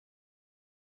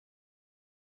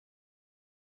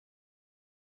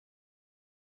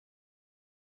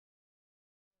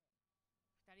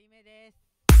目です。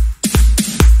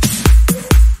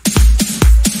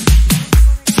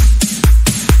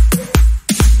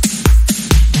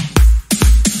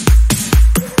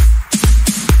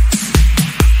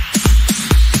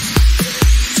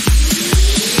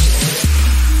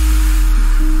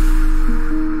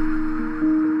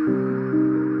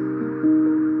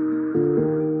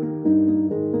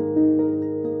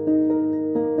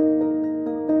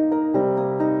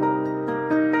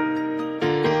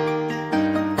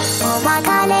お別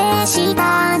れし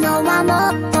たのはも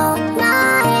っと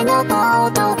前のこ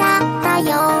とだったよ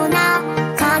うな。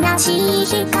悲しい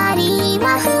光は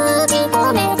封じ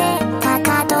込めてか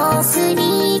かとす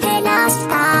り照らし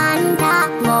たんだ。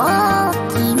もう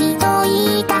君と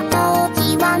いた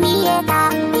時は見え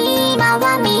た、今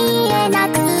は見えな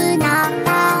くなった。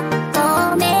透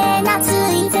明な水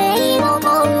星をぼ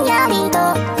んやりと、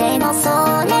でもそ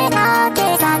れだけ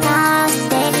探し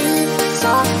てる。しょ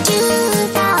っちゅう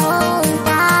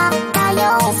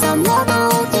その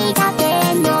時だけ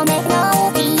のメロ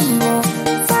ディーを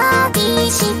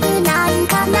寂しくなん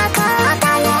かなかった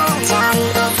よ。ちゃん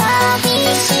と寂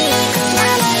しくな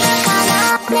るから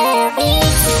ね。い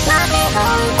つまでど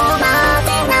こまで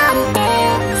なんて、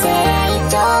成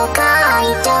長か異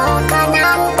常かな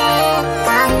んて考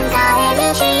え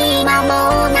る暇も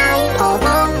ないほど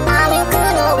歩く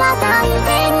のは大変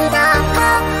だ。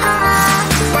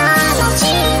楽し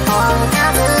い方が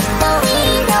ずっとい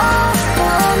いよ。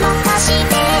し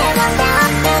て渡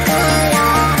ってくよ。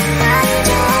大丈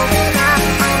夫だ、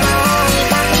思い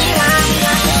だけは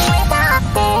忘れたっ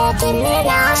て決め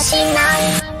やしな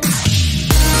い。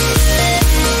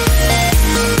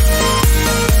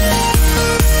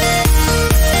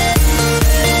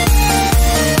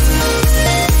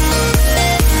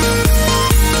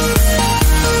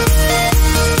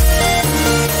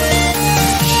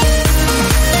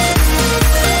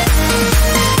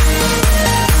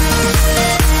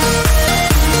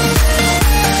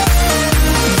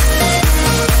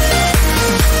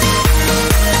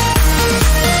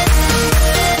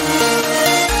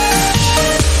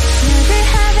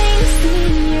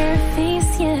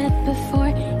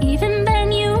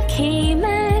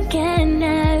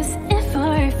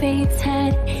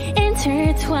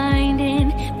Intertwined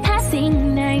in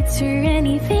passing nights, or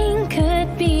anything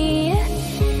could be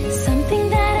something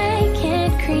that I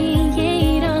can't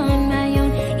create on my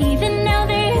own. Even now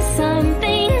there's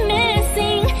something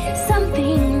missing,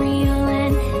 something real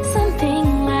and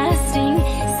something lasting,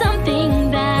 something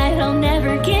that I'll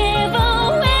never give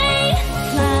away.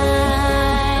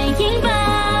 Flying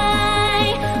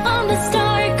by on the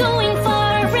star, going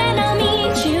far, and I'll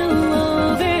meet you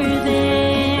over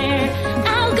there.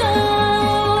 I'll go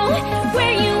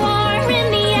where you are in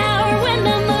the hour when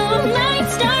the moonlight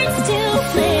starts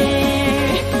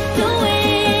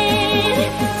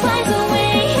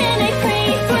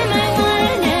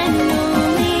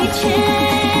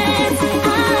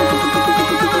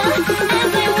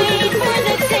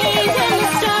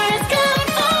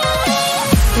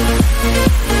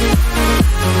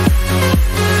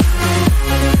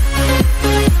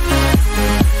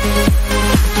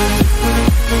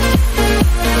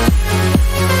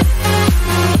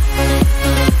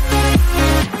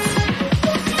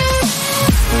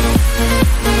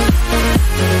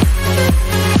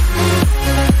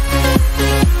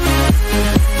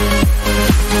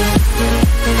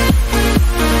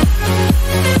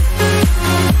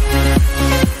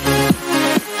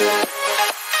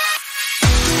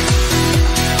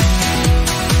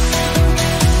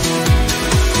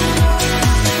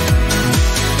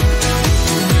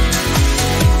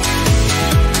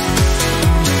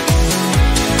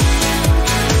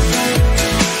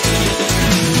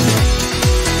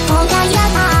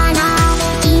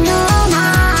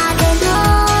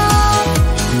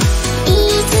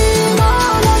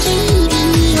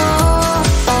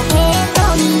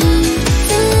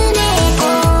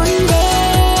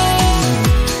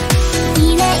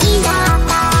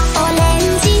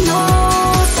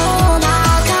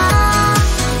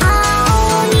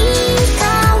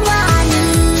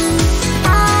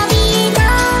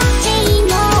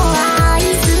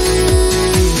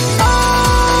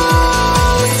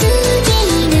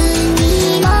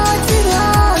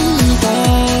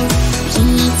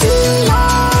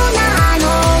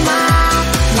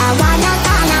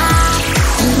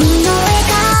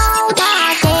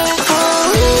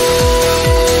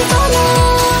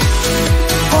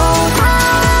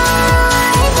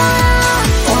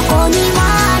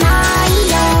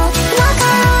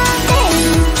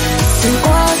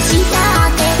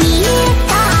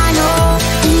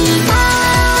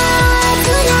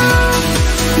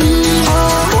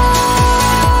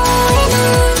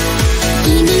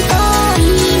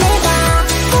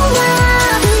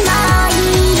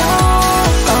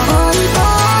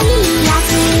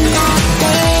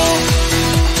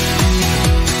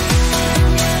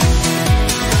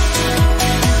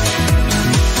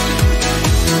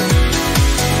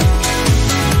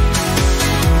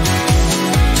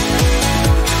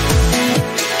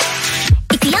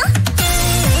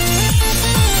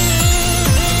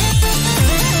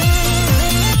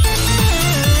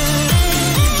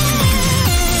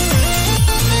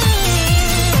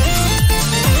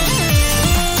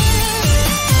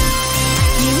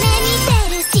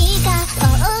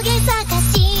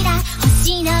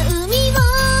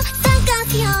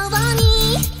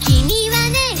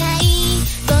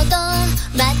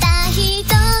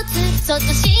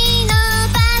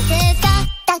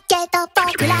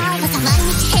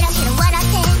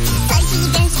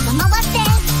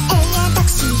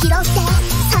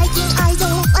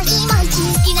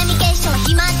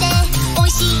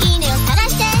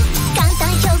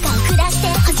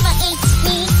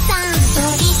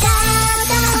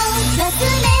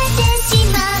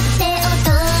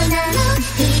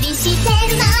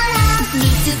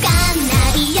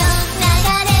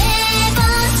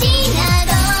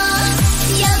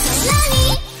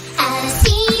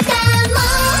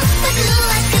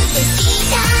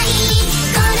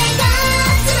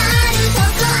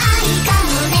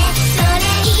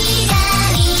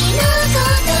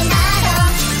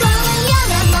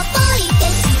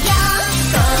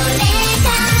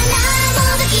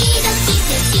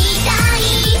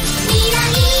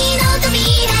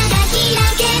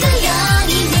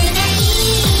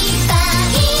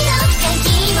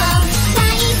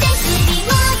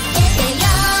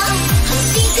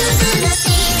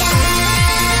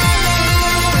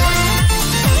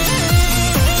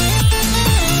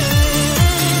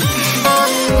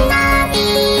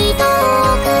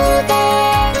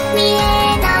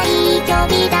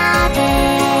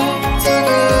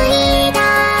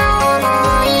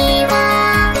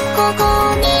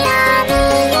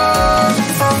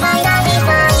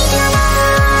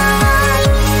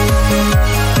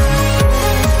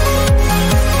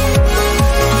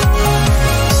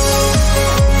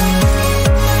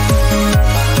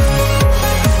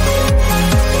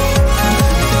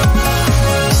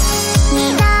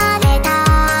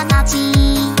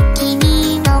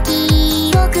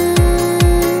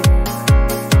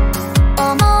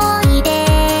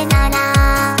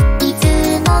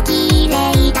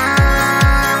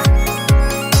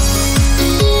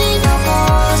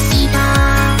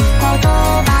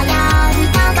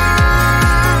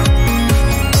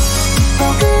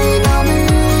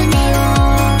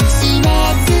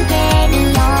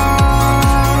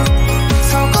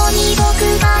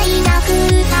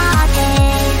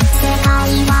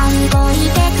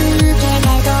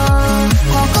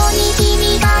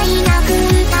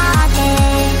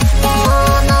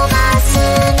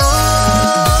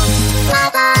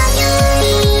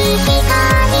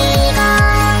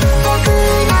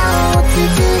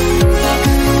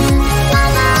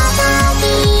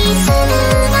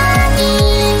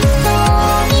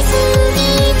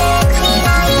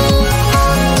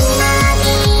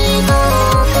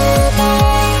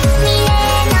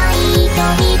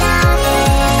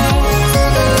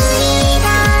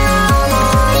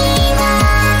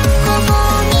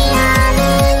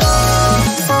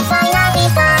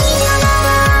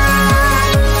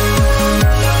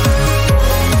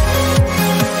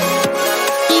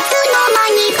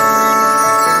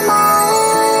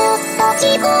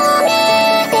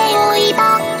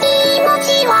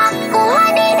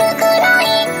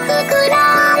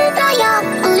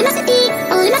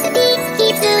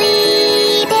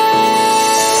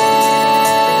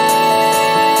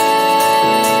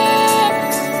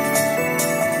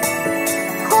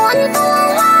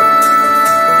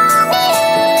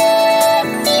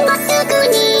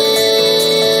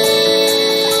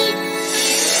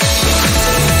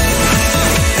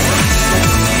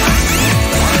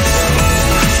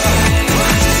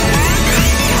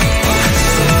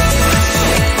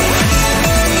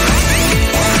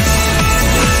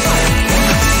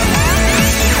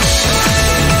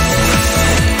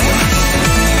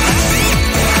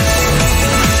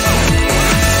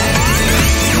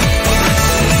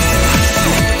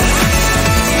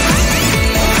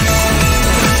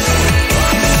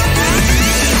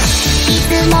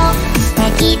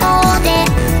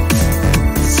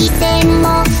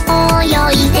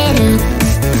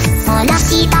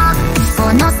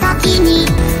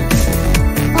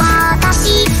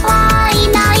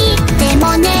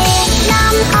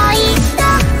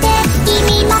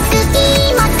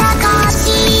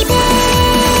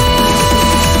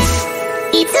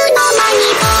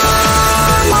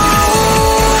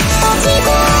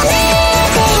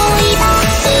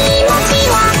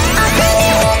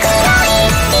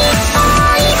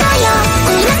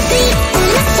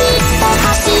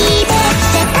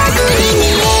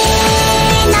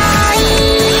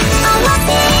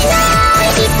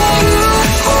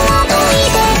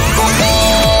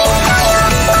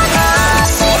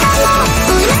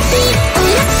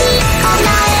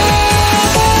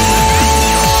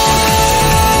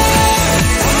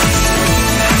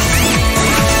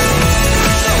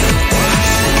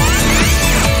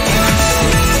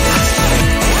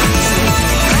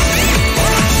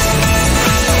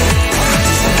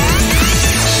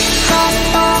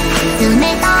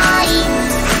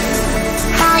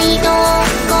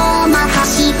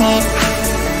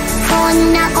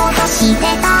としてた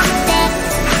って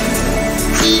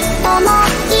ちっとも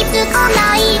気づかな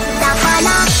いだから、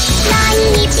毎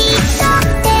日だっ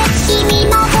て君の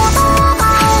言葉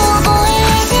を覚え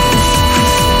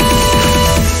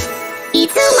て、いつ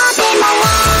までも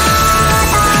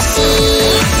私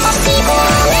をしぼ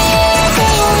めて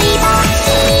おいた気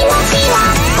持ちは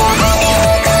こぼれる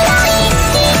くらいい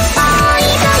っぱい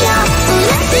だよ。う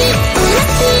れ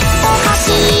しおかし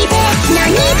いで何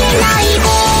気ない言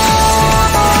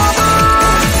葉、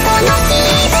この日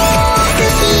を好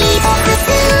き僕捨て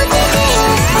てよ、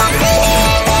忘れ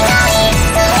てない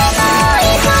冷たい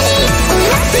光、う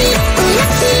れ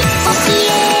し教え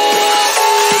て。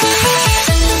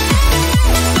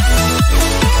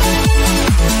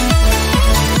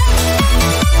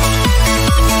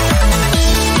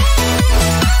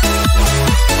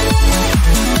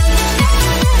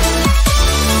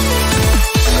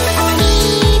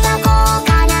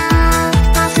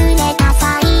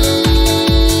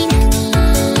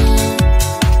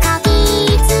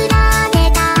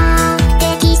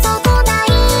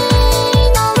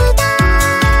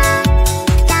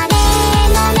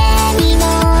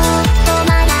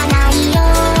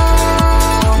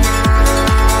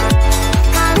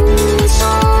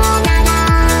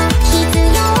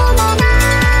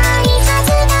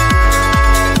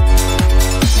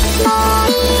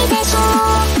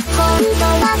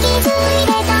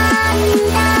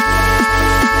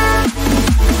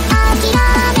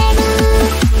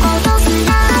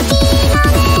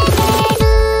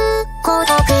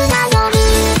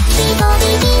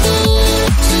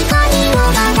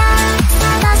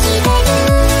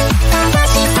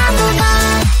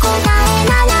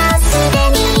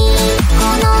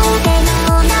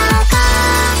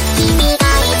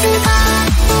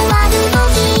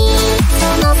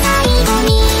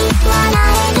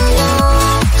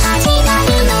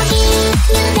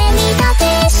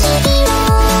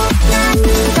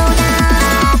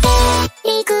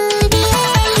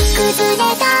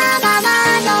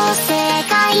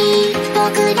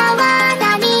僕らは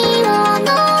何を残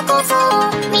そ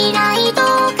う、未来と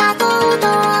過去と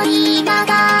今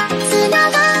がつな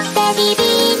がってビビ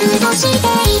ルドして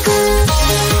いく。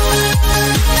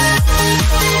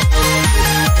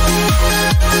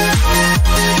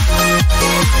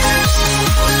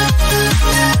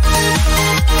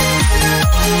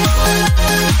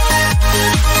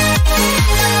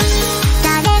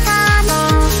誰かの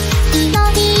祈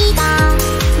りが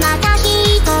また一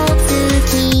つ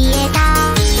消えた。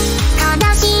悲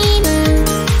しむ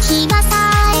日がさ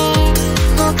え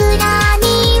僕らに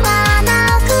はな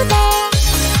くて、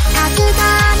かすか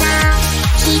な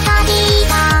光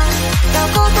がど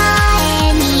こか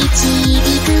へ導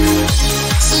く。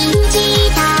信じ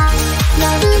た夜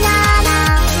なら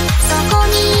そこ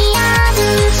にある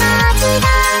はずだ。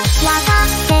わか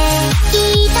ってい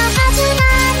たはずな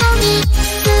のに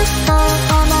ずっと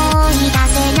思い出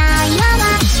せないまま、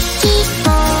きっと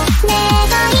願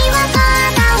いは叶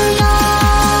うよ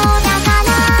だから、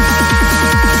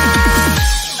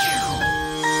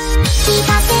聞か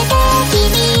せて君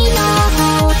の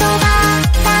言葉、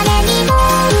誰にも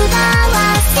奪わ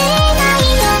せない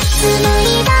よ。紡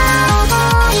いだ想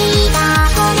いが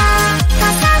ほら重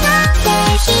なって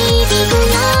響く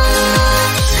よ。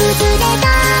崩れた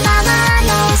まま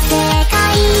の世界、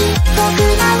僕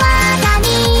らは何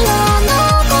を残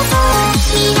そう、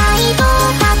未来と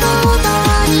過去と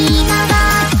今が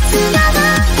つなが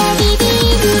ってビビ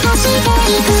ルドして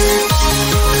いく。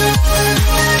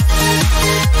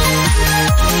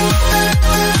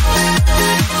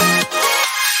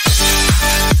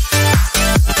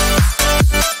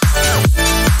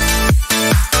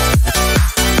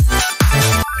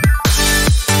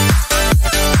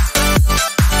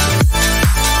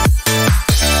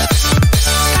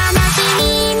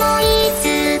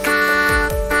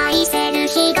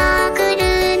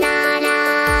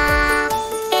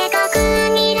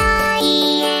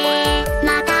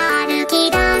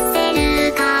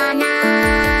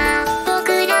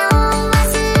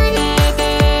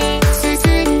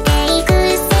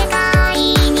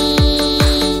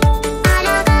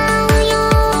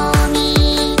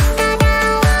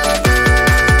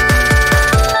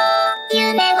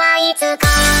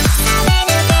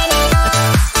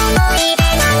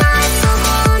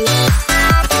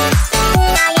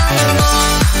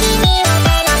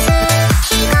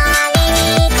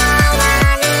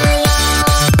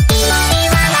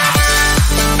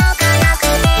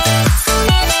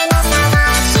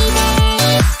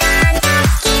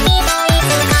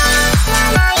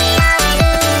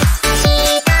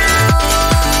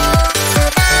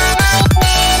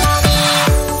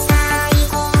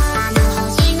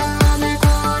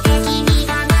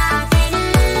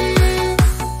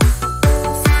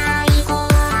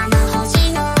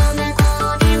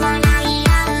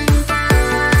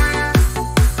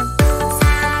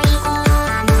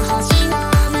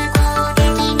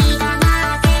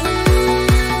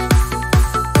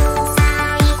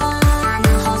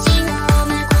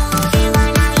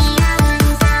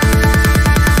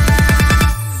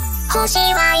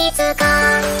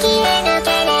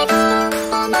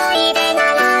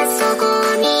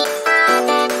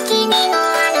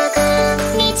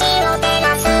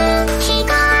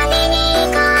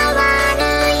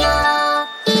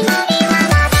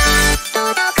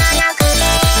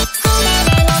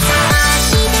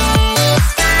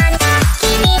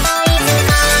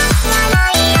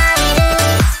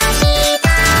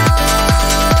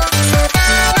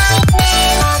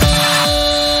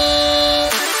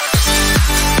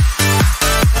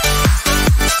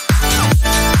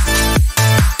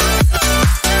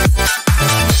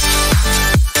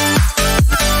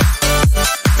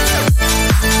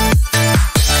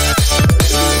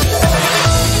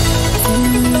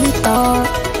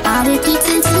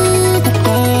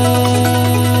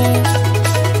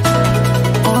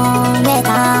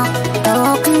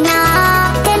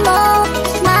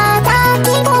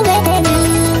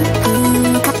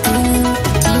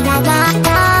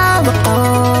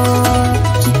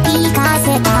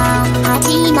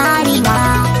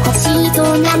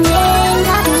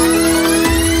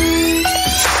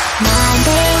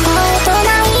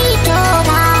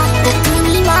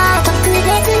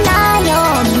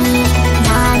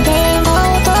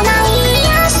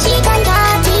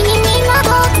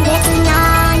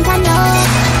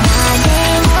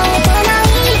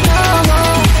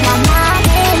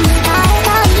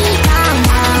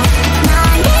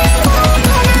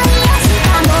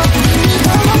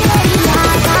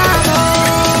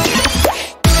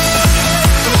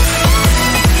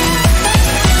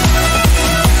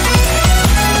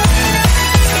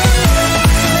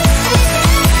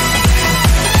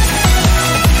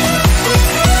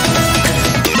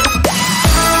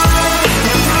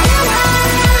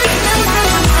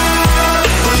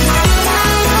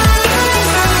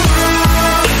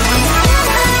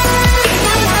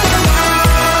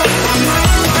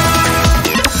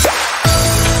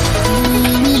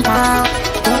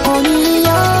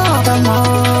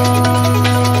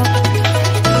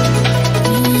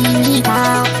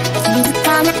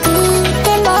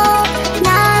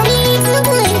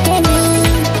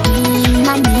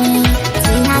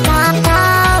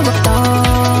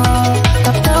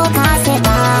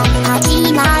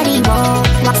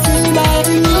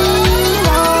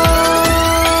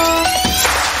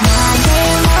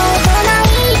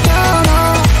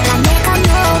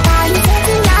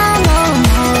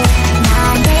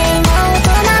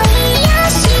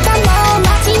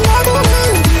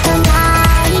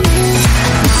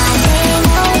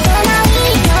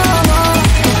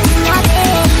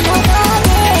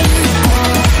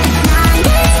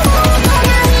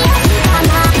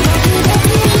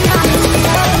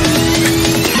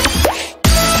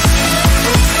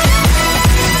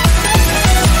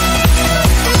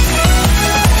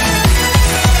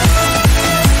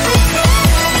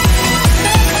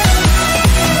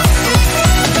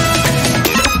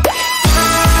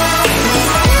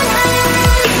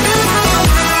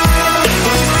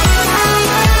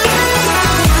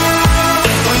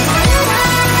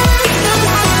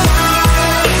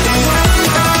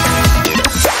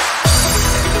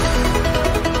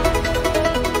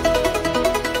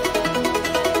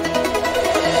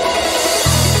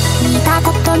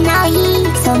ない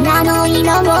空の色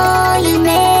を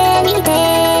夢見て、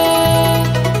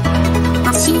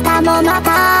明日もまた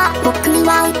僕は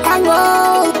歌を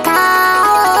歌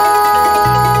お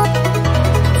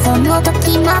う。その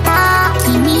時また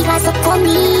君がそこに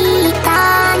いた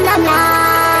なら、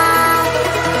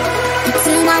いつ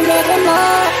まででも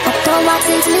音は続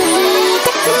いて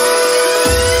く。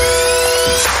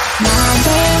なんで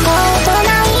もとな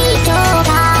い今日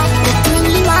が僕に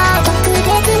は特別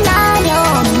なよ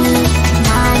うに、な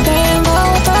んでも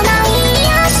とない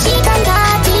明日が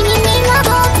君には特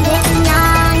別な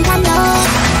んだよ。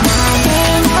なんで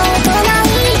もとな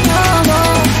い今日を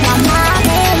生で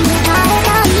迎え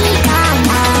たいか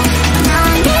な。な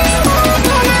んでもと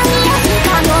ない明日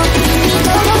を君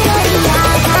と盛り上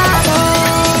がろ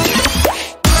う。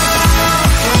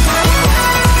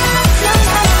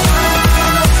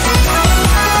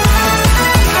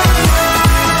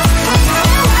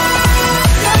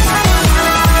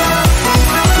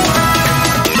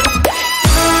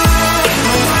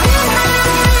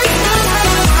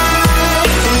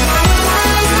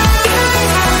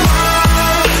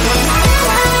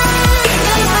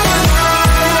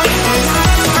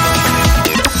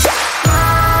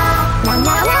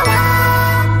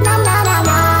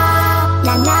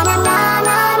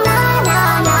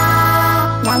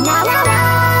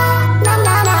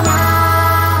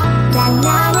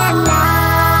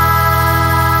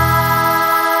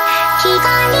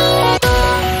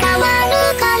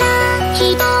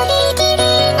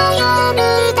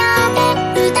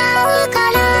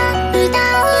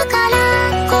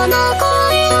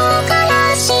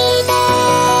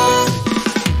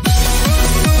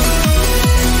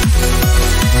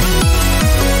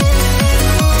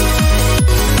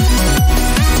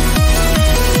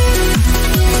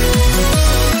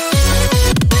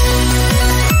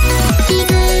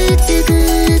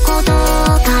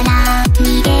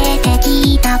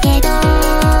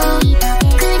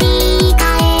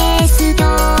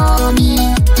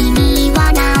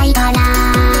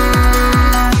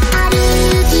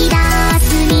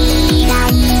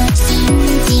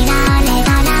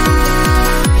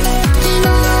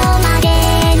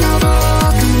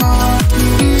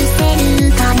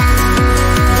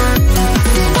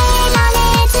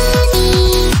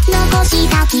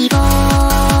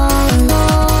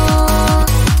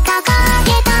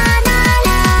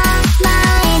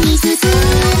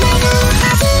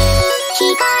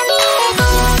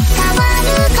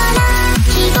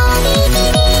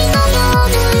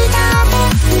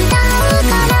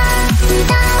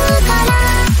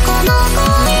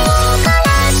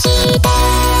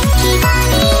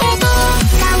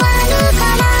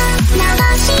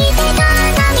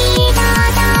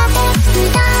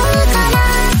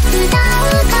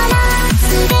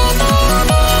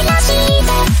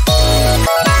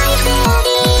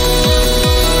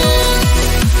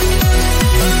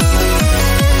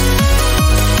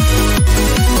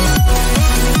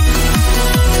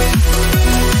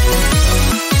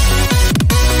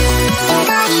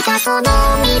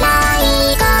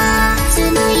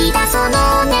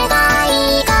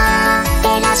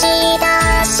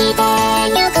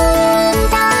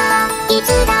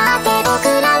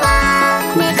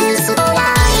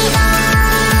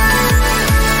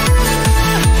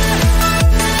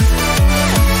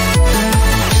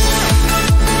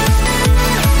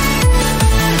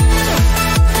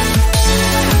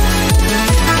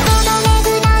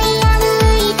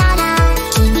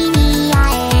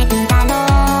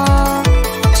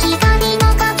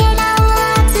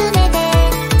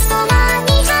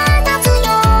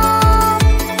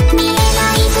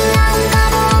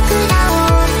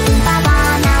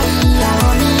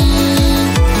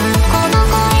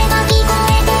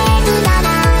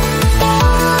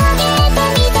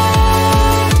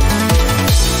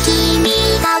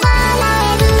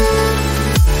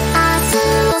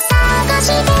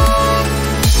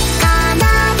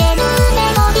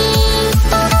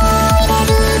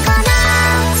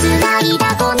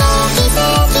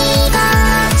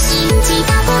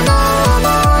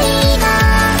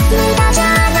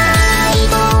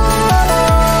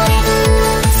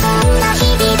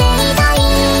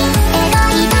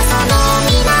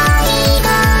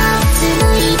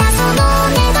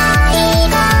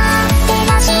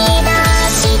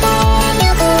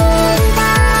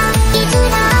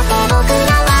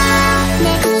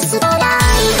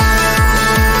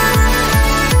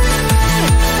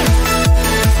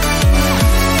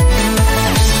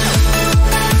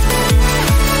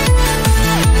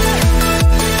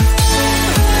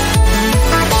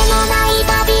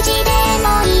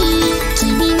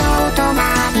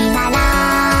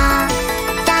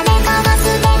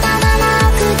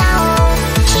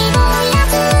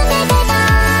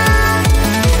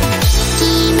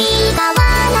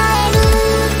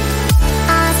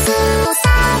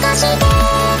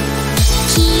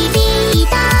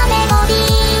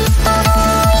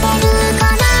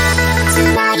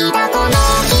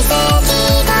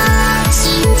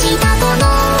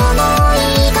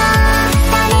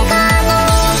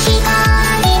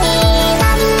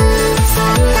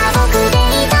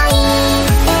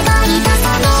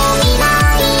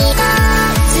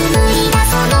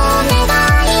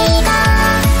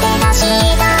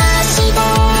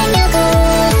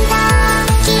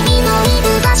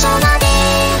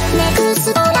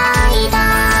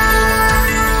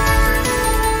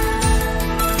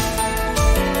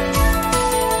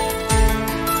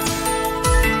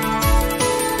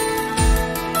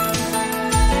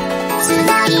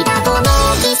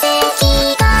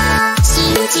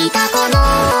したこの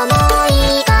想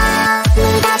いが無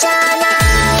駄じゃな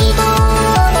いと思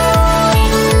え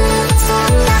る。そ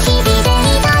んな日々で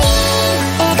いたい。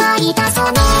描いたその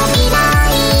未来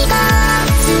が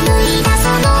紡いだ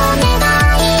その願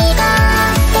いが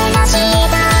照らし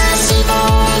出して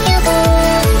ゆく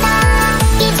んだ。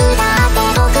いつだって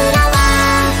僕らは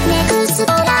ネクスト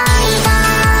ライダー。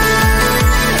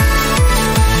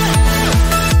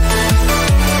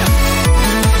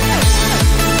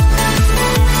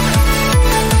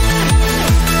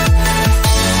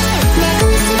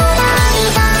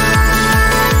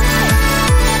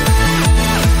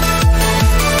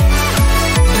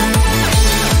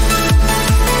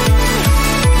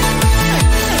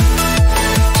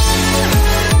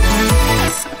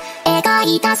描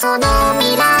いたその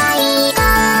未来が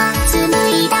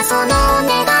紡いだその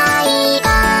願いが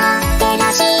照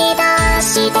らし出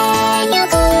してゆ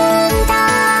くんだ。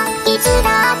いつだ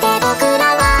って僕ら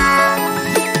は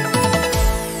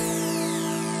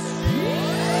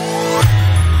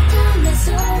試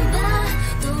そうば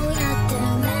どうやって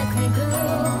めくめく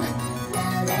誰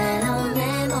の目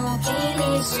も気に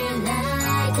しな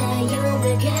いで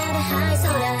指けではい空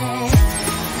へ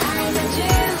愛が十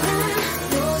分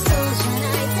妄想じゃな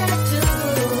いタトゥー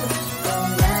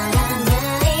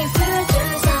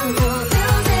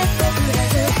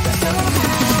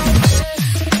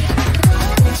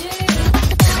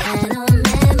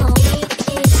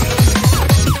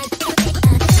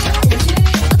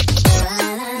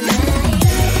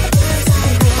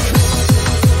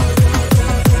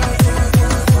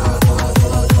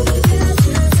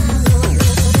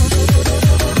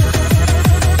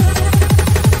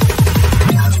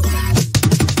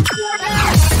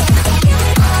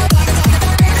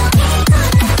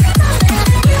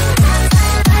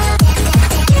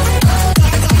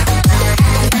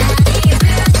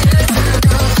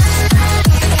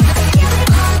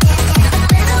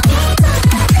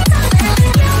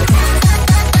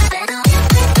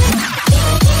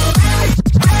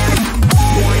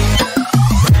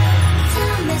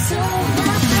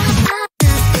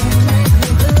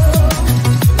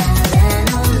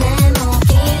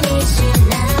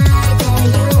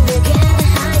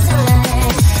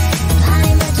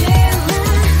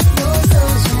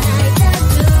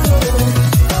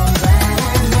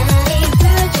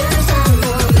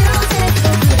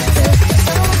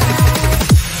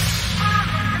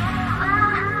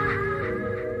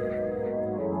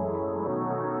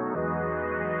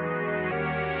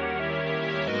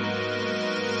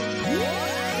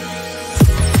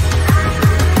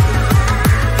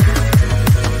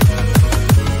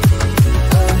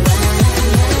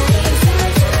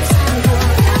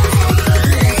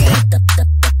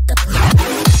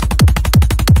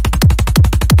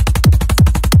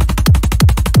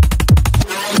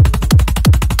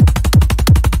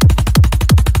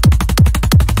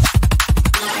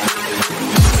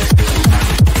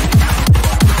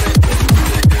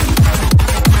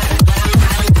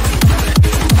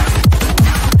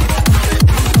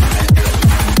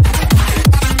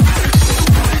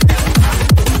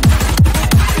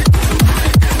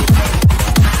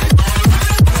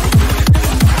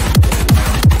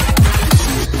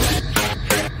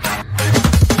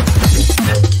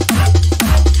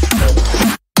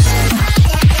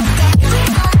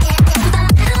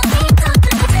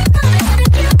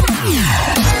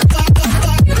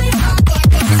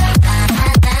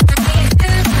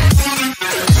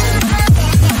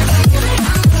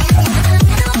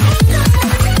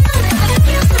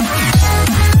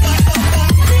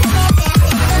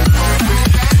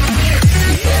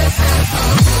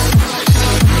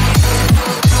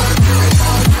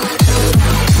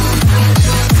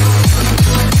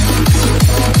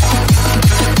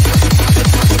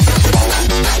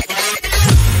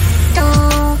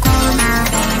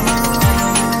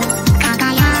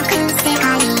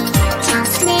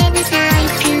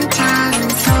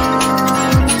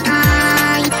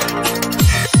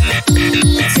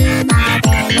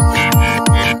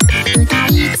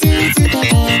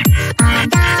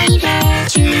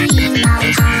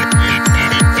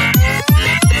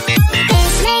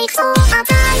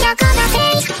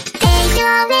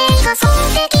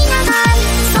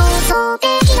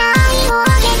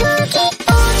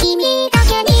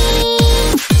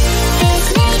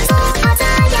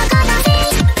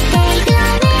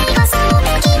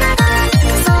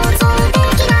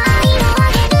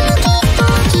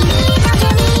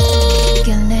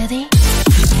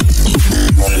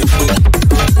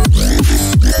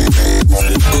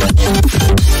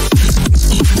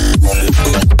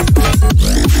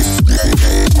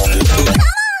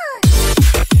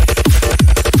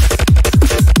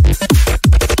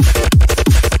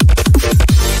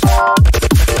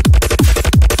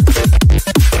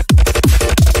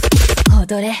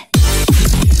踊れ。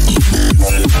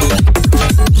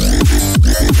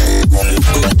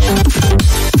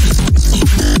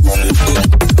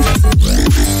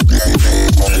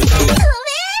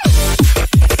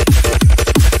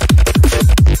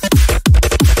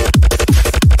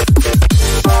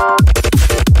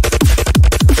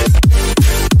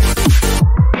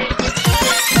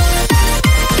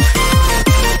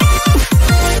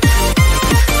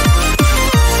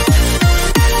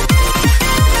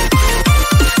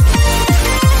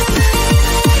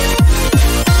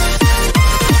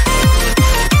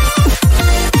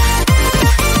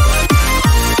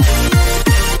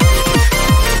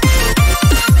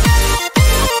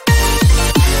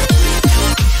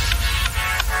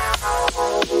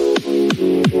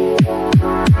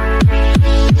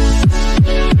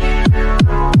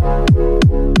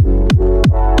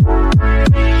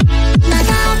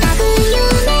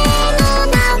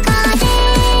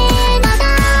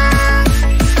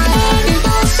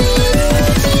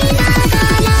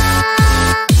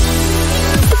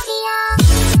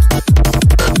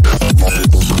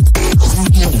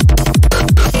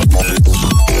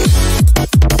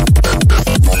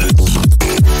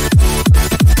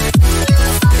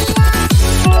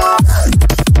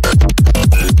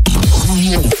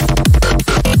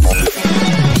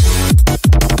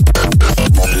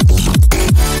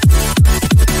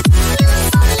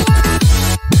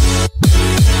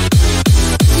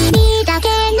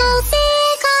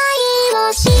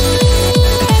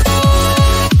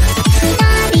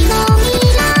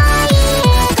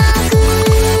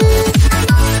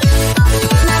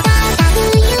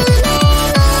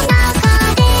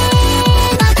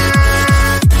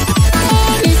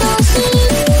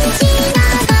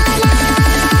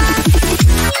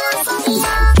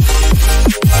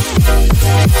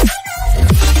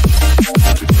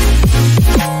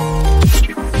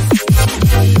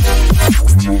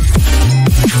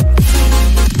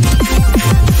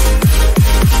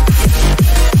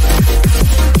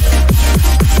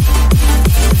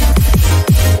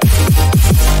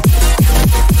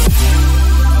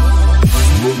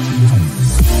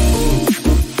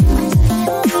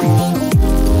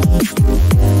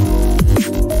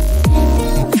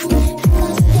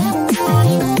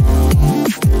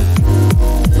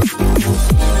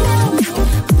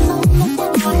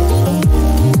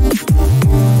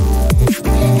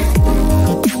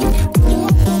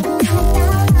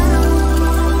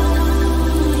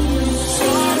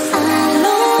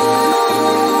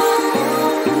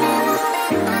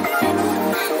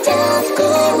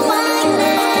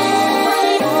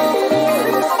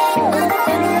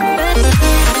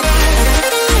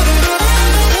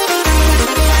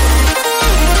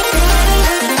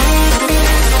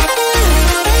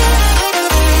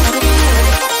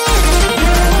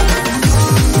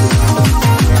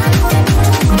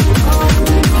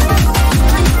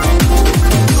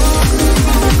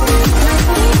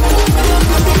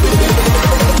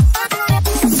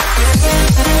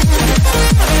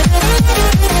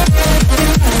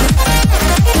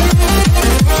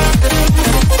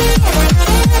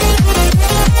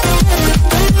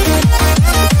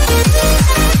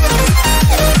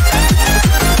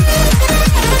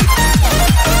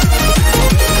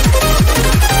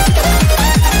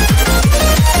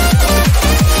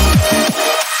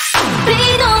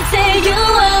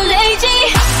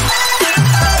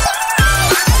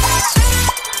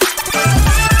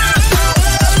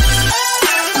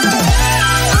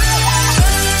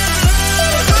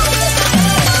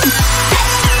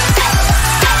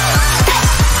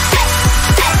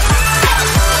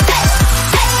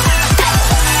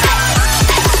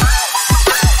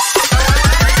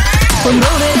この目で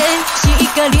し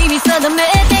っかり見定め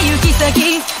て行き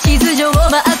先地図上を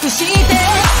マークして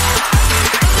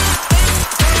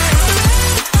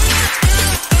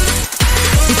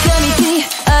近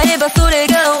道あればそれ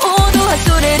が王道は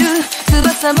それる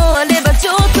翼もあればち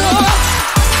ょっと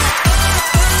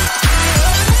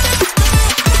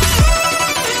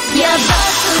やば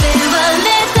すれ割れ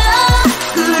た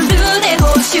フルで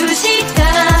補修した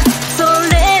そ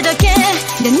れだけ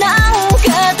でなおか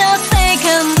達成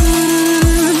感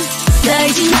大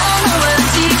事なのは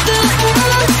自分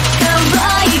可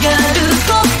愛がる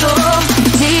こと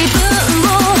自分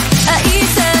を愛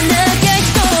さなきゃ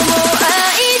人も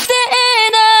愛せ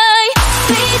ない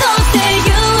We don't say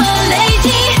you are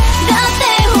lazy だって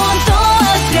本当は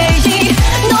crazy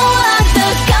No あんた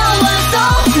かわ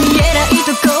そう見えない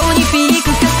とこにピーク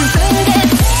が進んで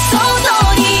想像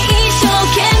に一生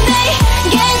懸命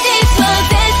現実は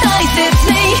絶対絶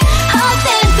命発展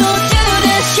途中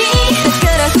だしだ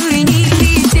から不意に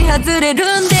して外れる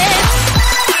んで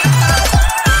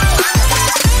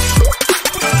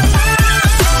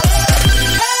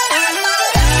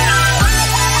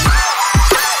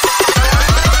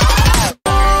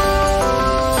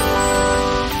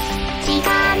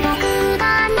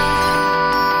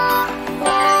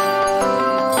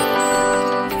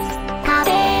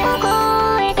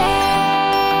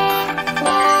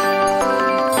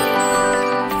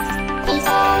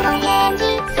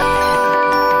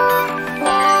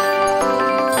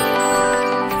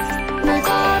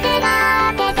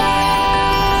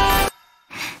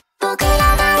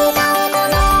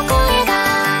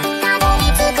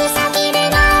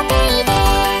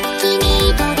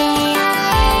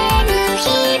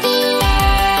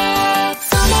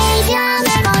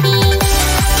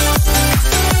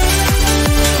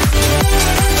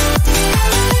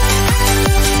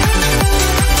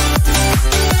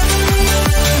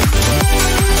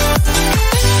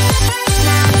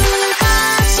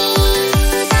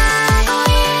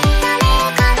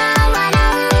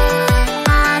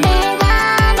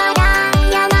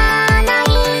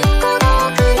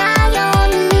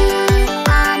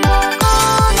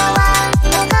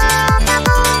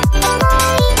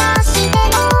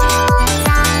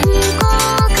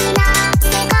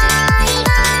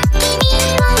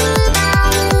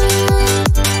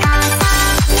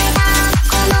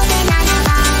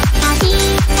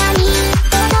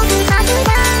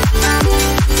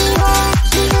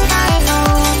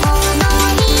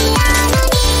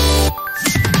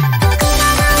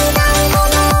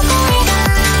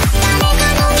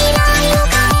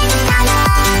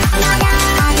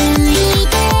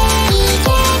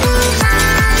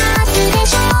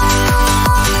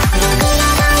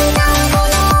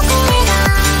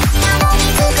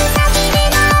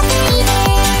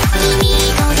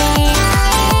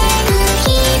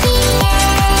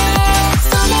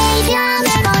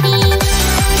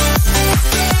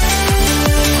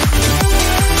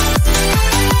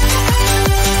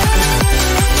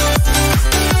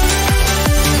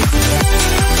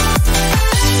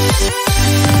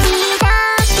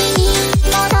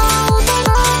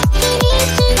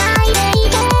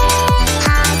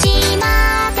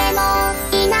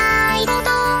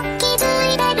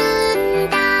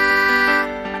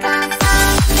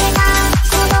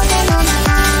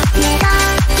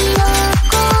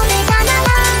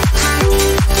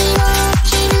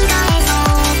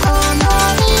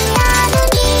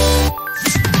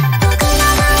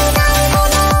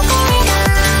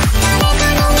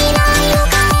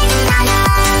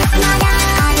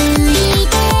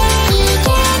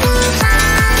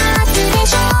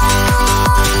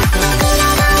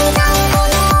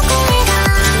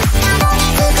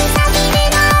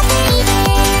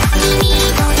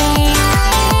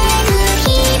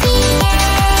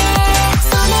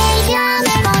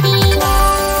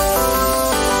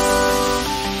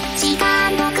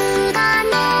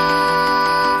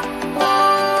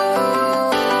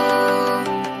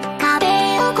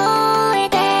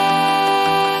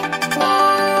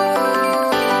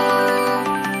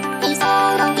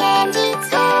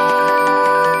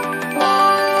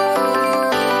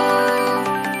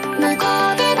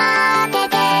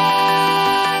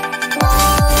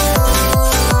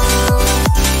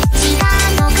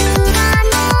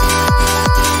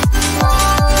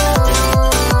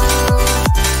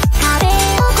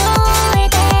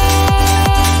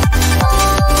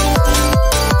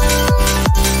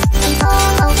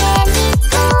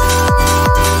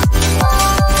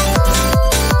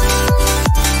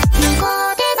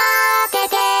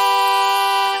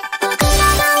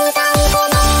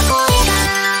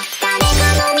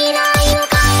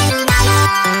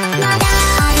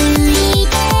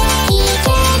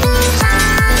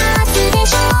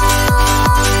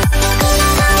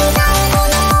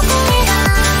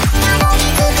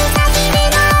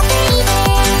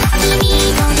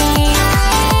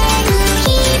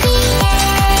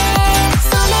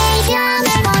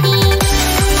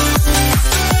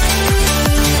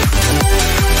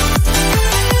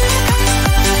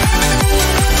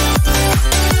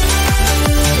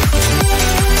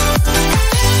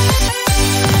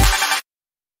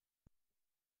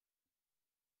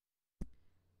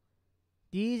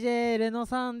DJ レノ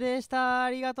さんでした。あ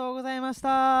りがとうございまし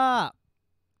た。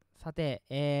さて、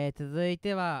続い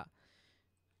ては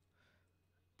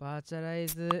バーチャライ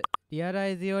ズリアラ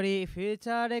イズよりフューチ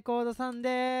ャーレコードさん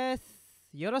です。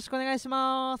よろしくお願いし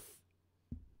ます。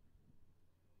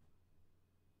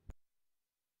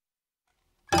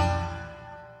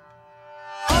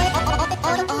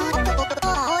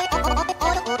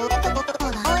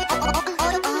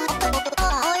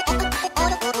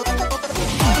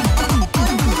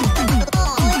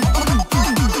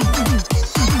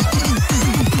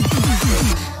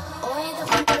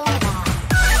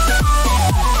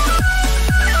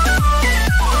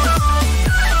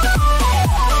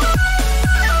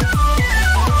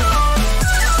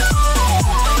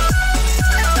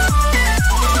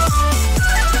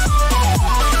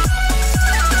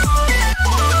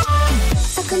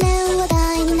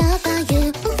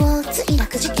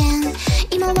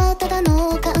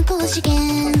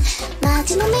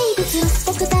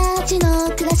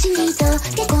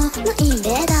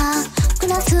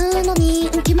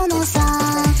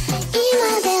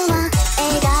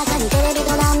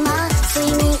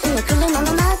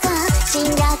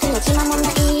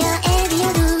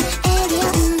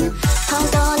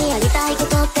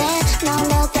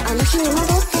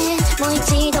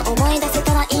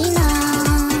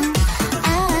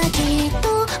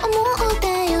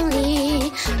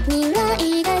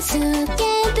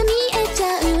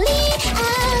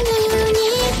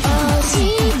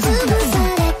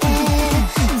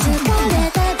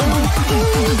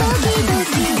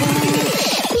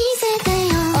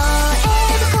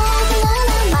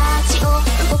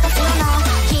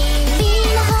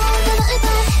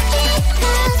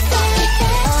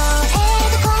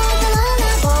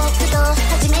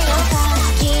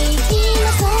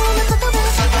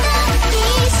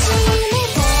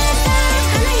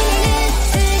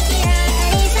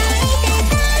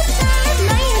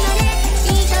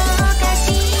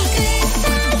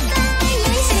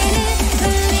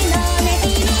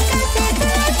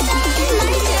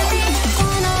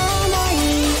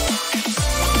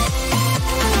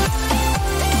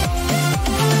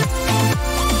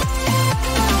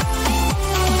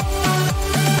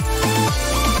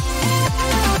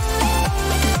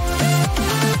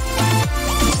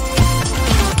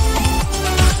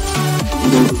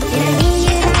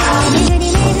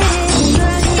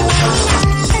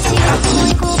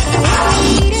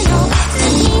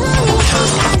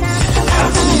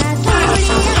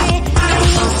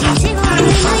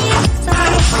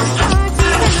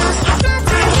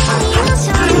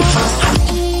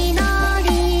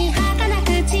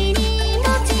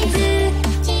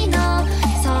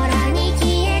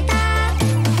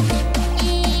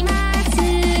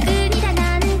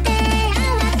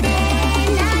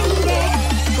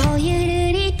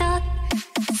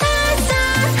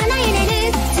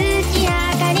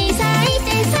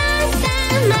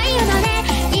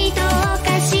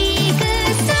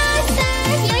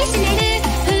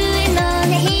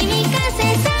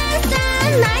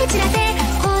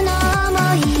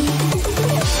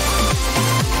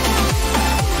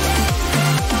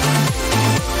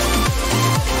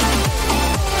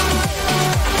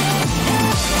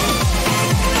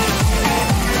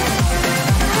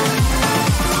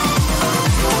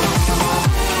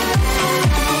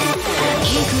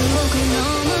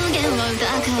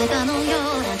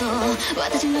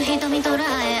私の瞳捉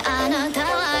えあなた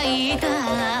は言った。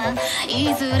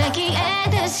いずれ消え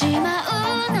てしま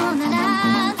うのな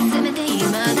らせめて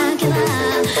今だけは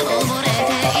溺れ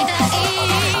ていたい。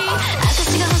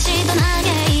証が欲しいと嘆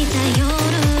いた夜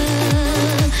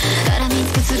絡み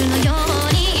つく鶴のよ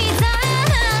うにいざ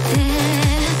なって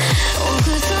奥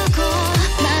底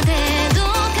までどう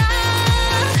か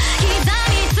刻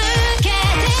みつけて。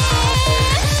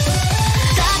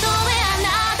たとえあな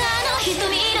たの瞳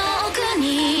の奥に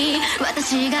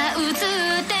私が映っ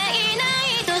ていな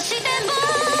いとしても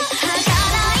儚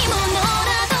いもの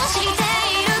だ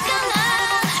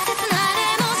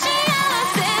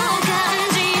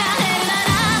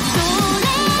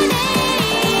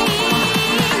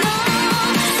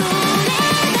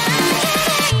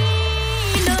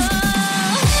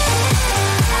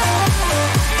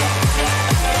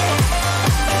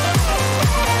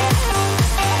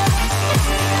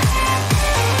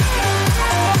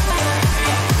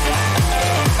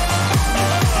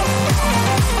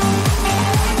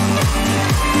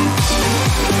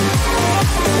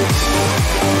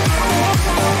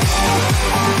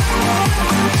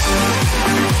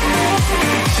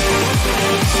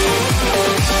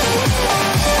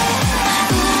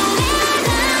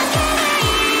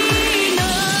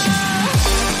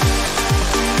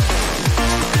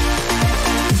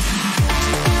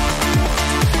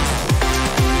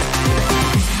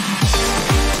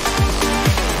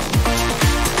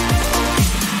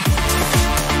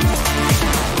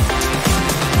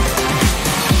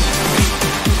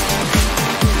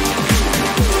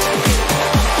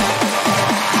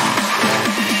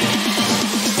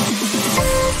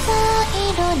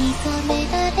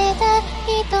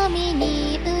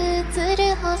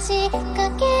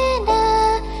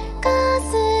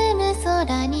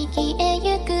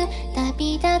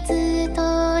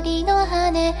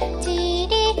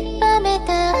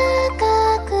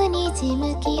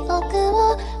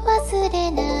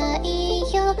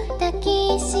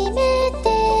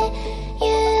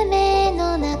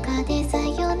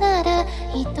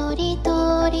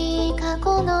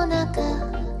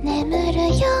眠るよ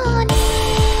うに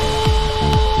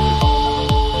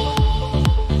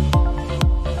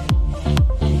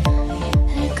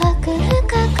深く深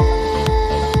く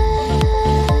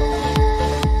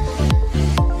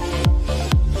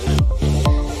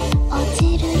落ち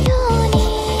るように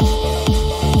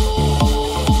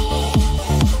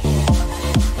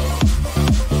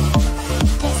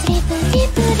スリープディ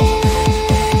ープで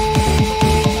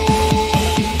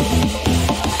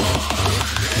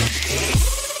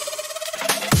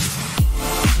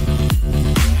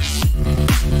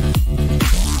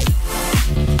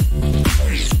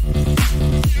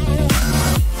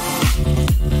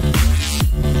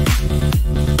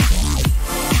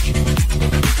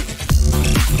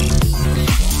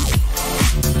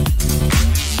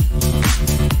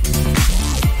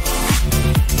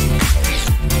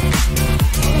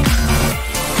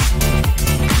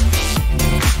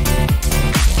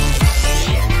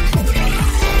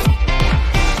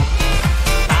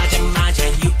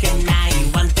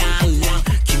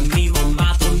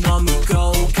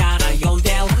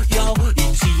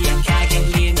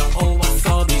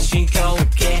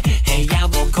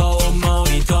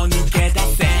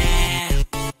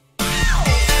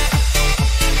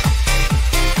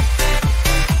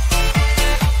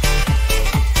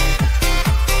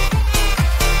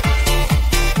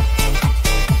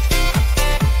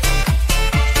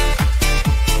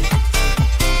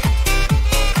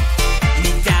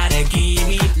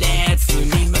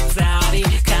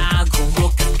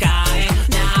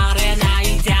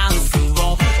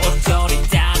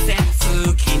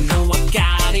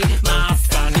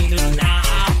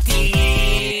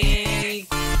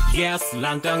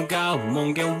ランタンが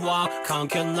門限は関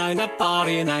係ないなバ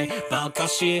レないバカ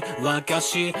し和菓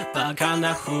子バカ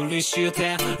なふりし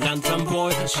てランタンボ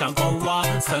ーイシャンパンは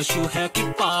最終兵器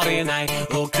バレない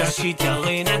お菓子足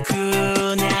りなく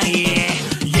ない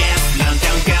Yes ラン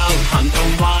タンが判断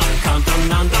は簡単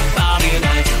なんだバレ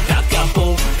ないだから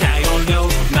僕頼る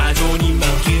魔女に紛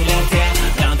れて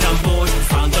ランタンボーイ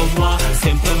ファンタンは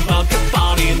先輩ばっか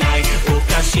バレないお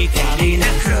菓子足りな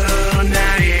く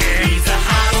ない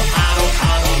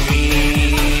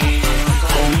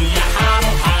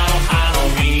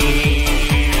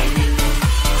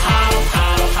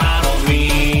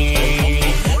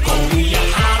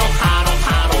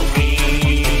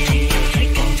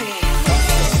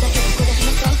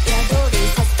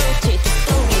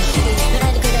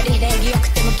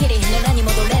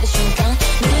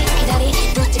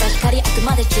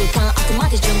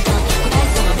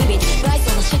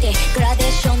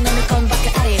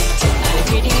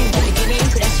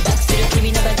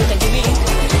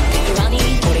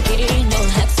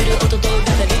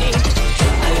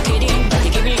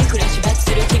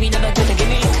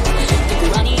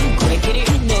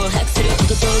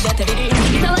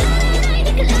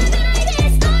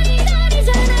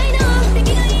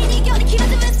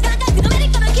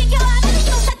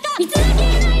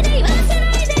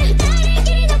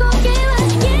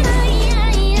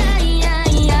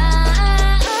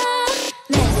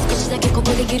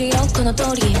この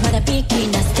通りまだピーキ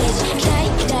ーなステージ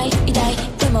期待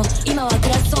でも今はク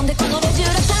ラクソンでこの路地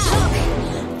裏さ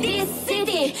This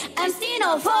city I'm still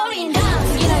no falling down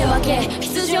次の夜明け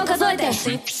羊を数えて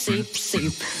Sip sip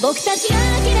sip 僕たちが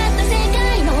嫌った世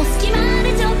界の隙間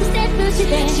でちょっとステップし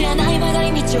て知らない曲が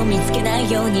り道を見つけな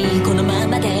いようにこのま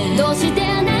までどうして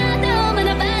あなたを学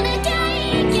ばなきゃ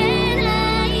いけ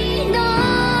ないの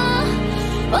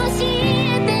教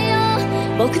えて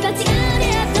よ僕たちが出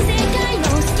会った世界の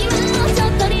隙間ちょ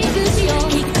っとリンクしよ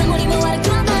う引っかもりも悪く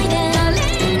はないで誰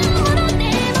のもので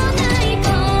もないこ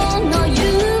の誘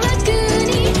惑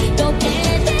に溶け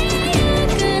てゆ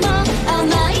くの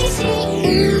甘いシン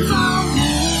フォニ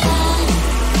ー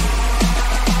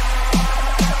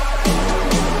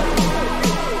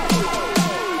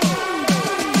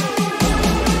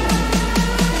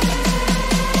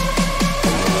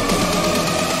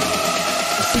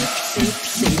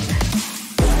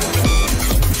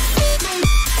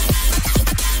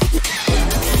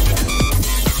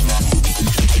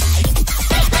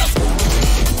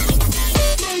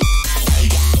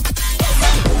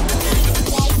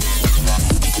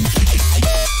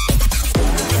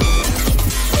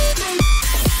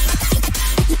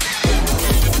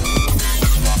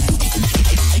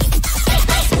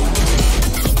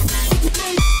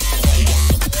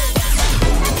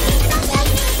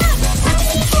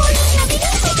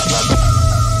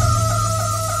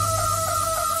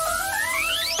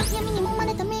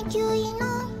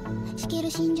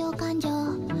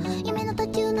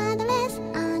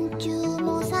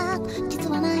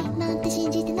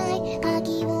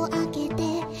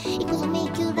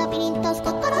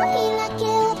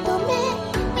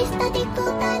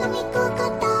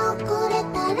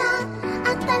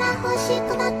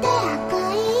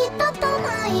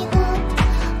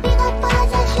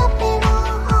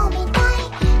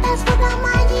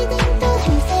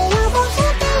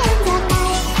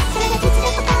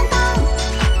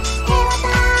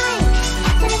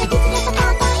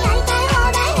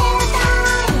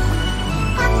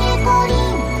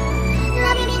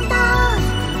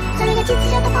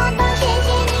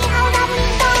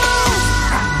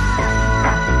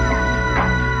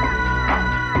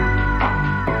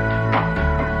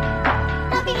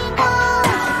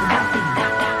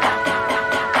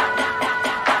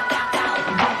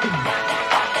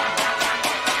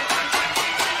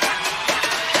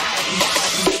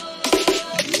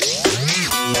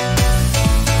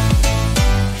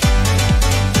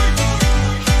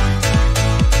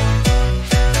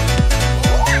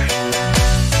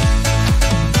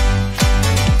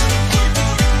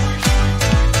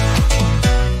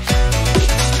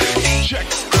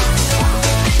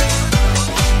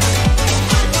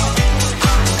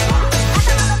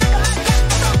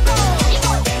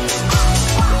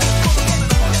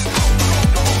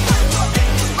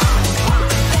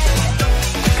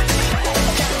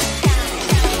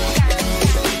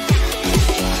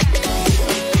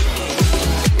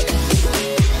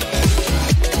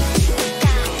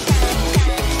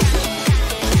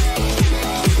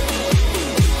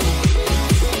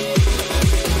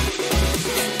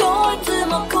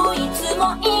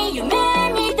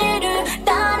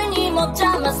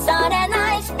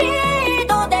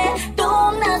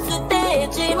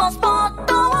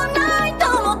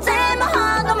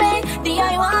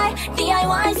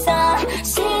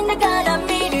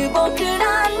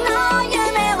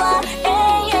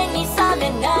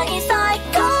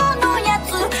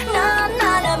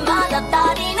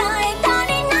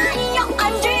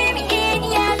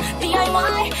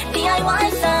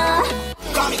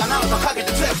ウトかけ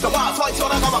てツイフトはそいつら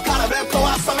が分かるぶっ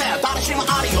壊すため誰しも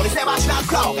あるようにせばしなく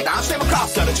顔下段してもクロ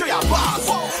スする中やバス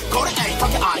これ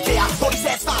時アイデア取り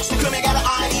切断して組み上げる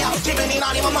アイディア自分に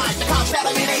何もないって感じてる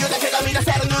見れ言うだけが見出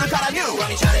せる塗るからニューラ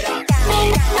ミチャレララミ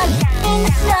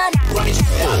チャ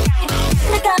レラ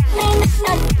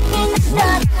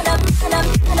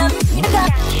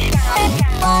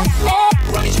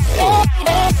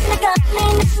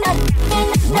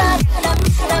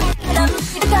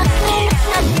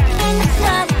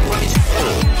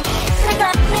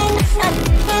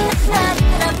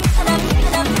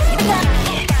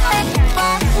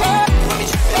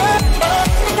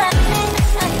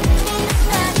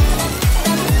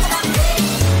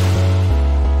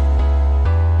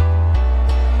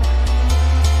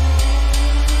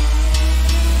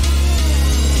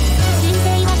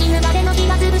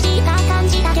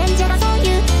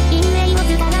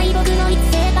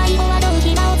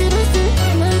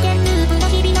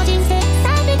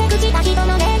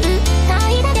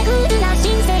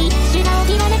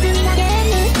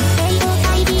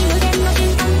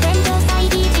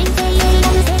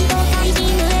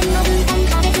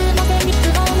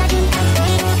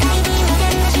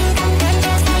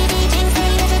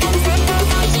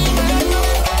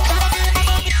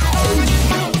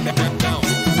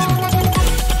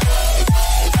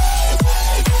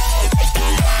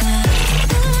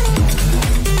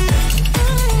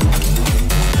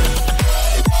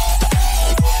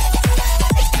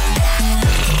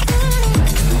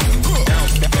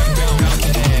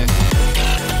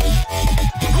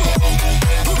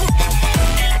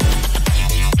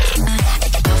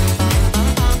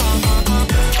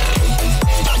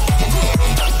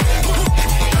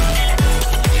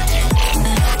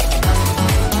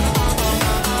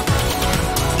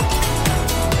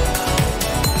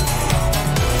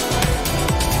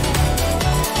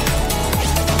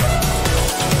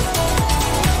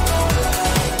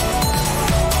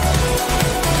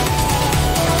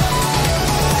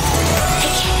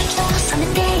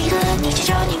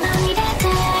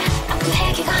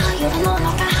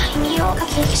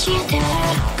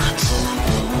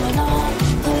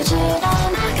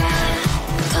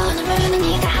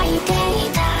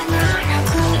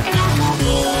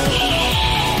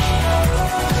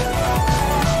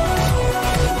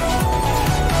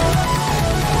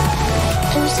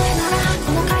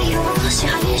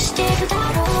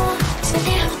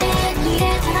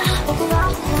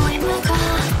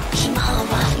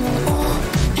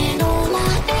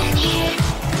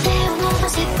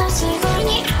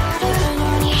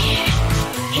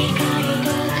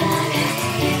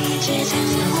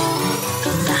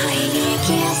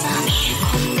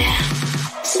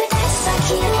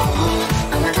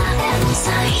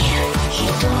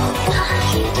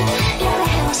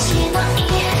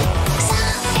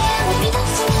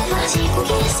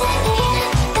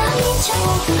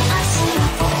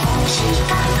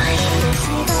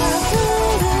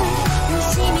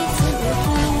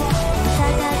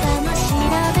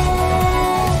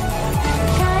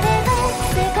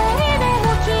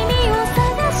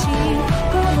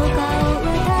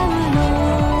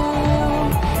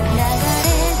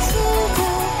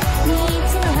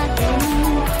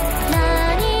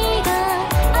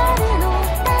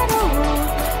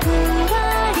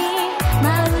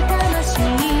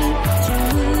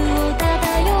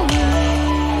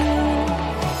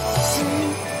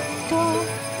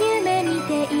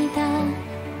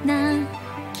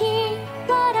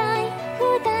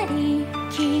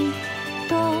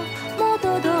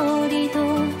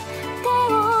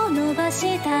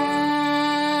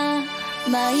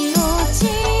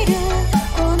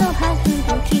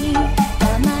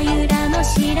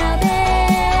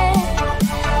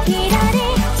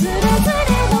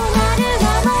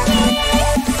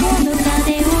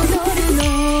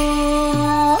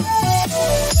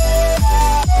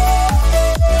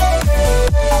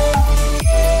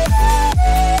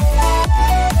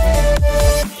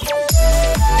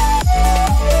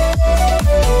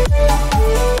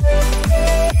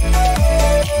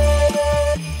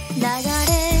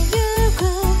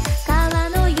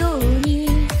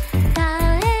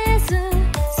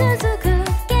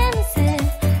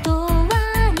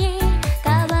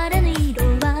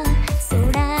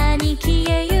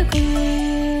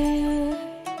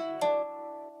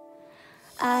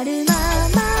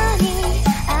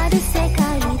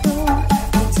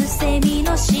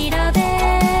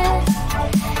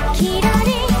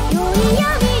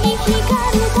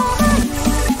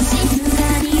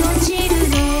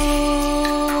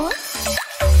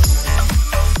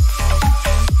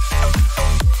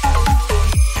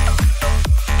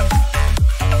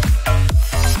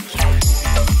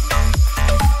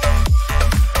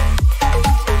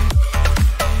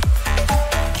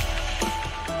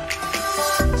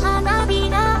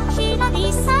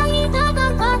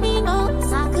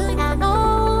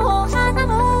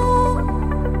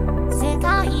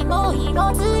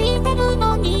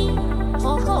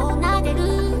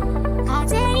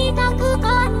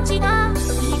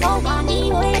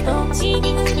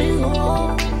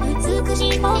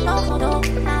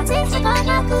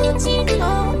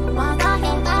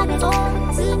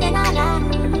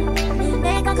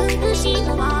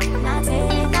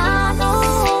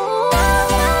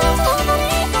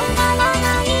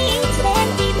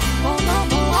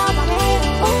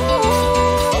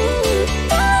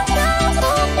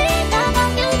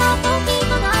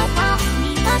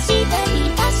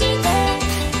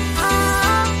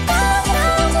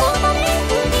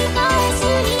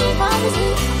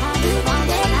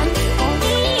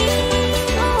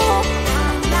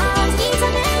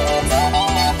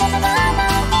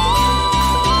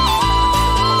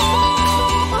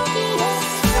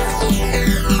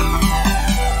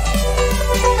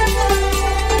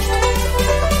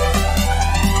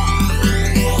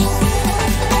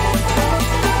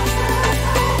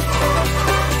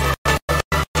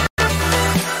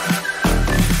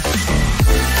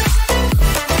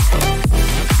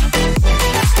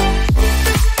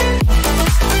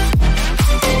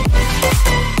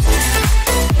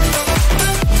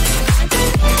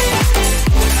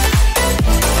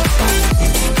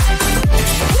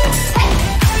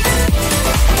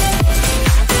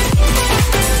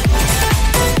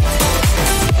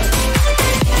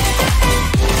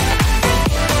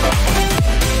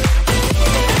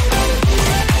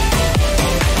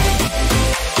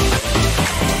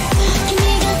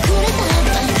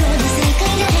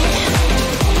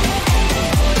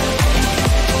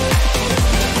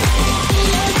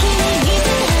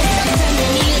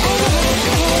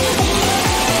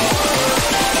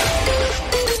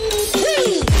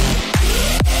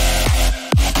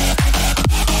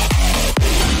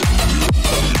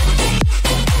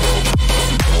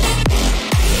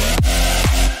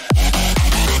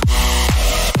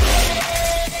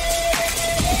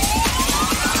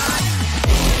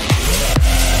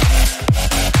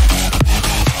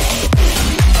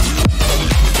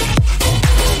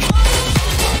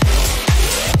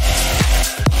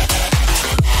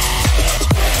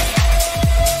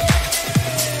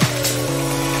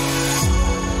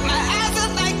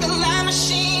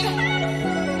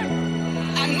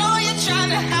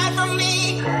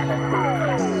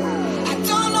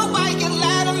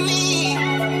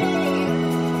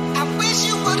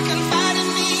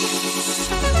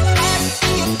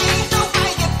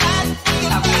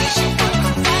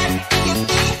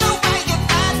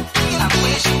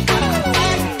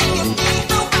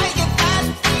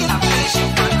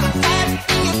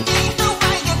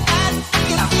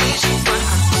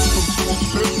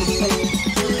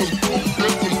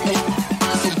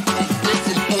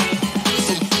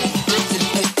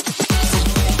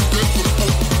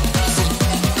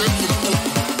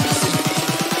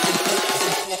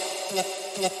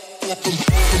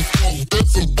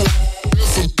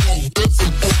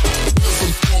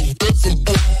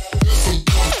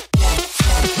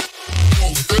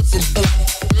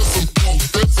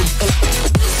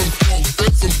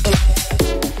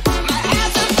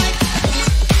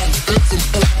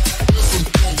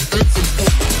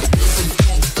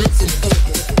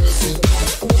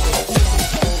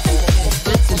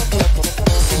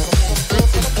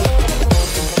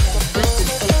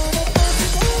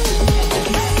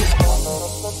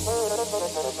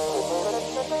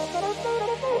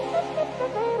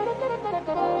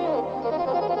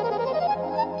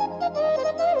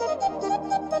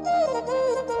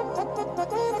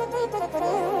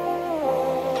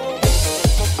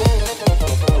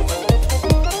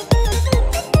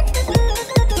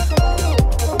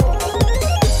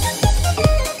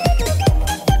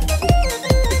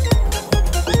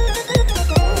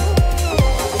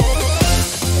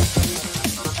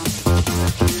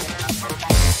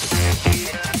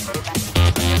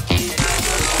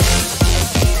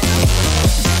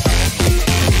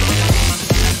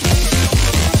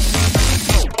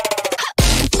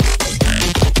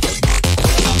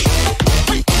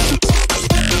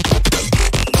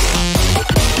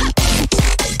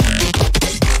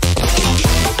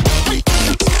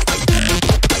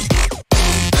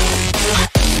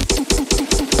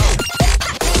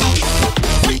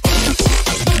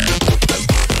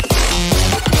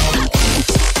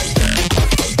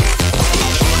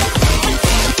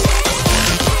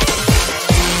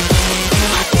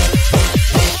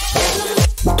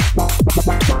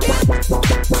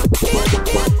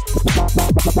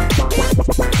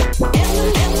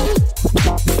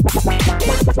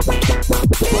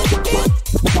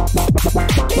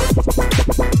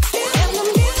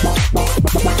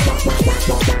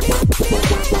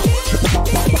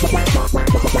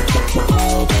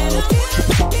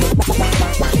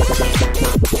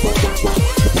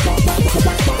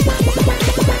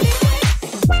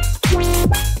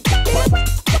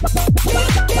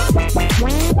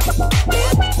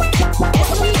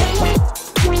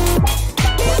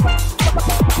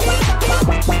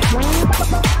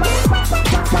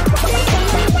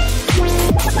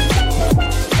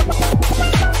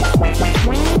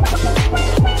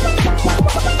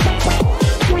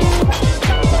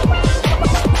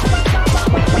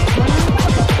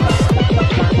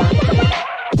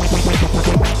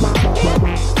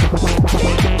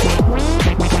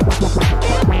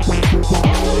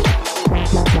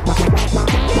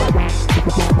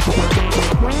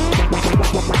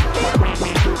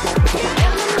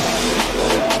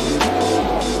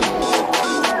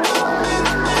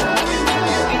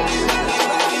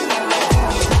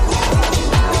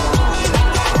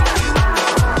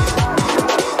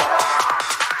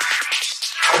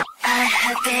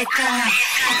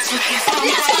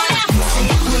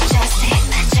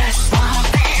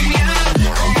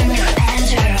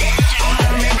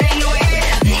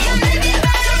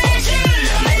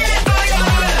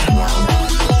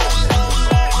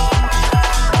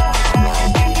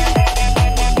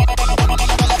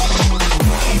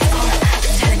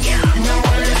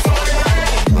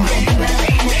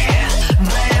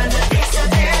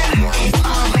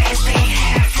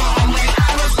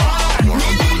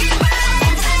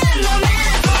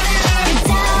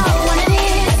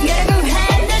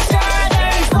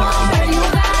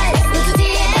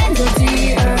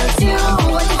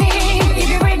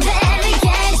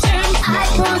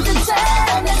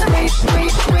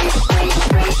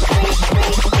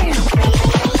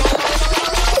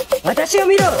私を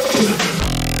見ろ。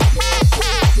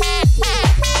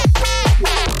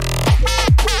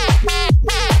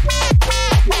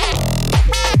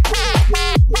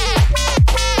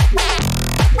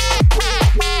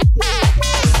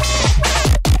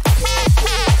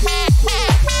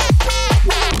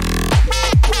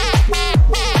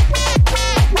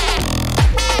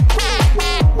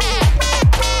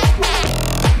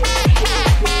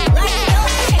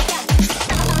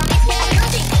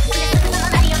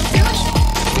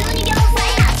普通に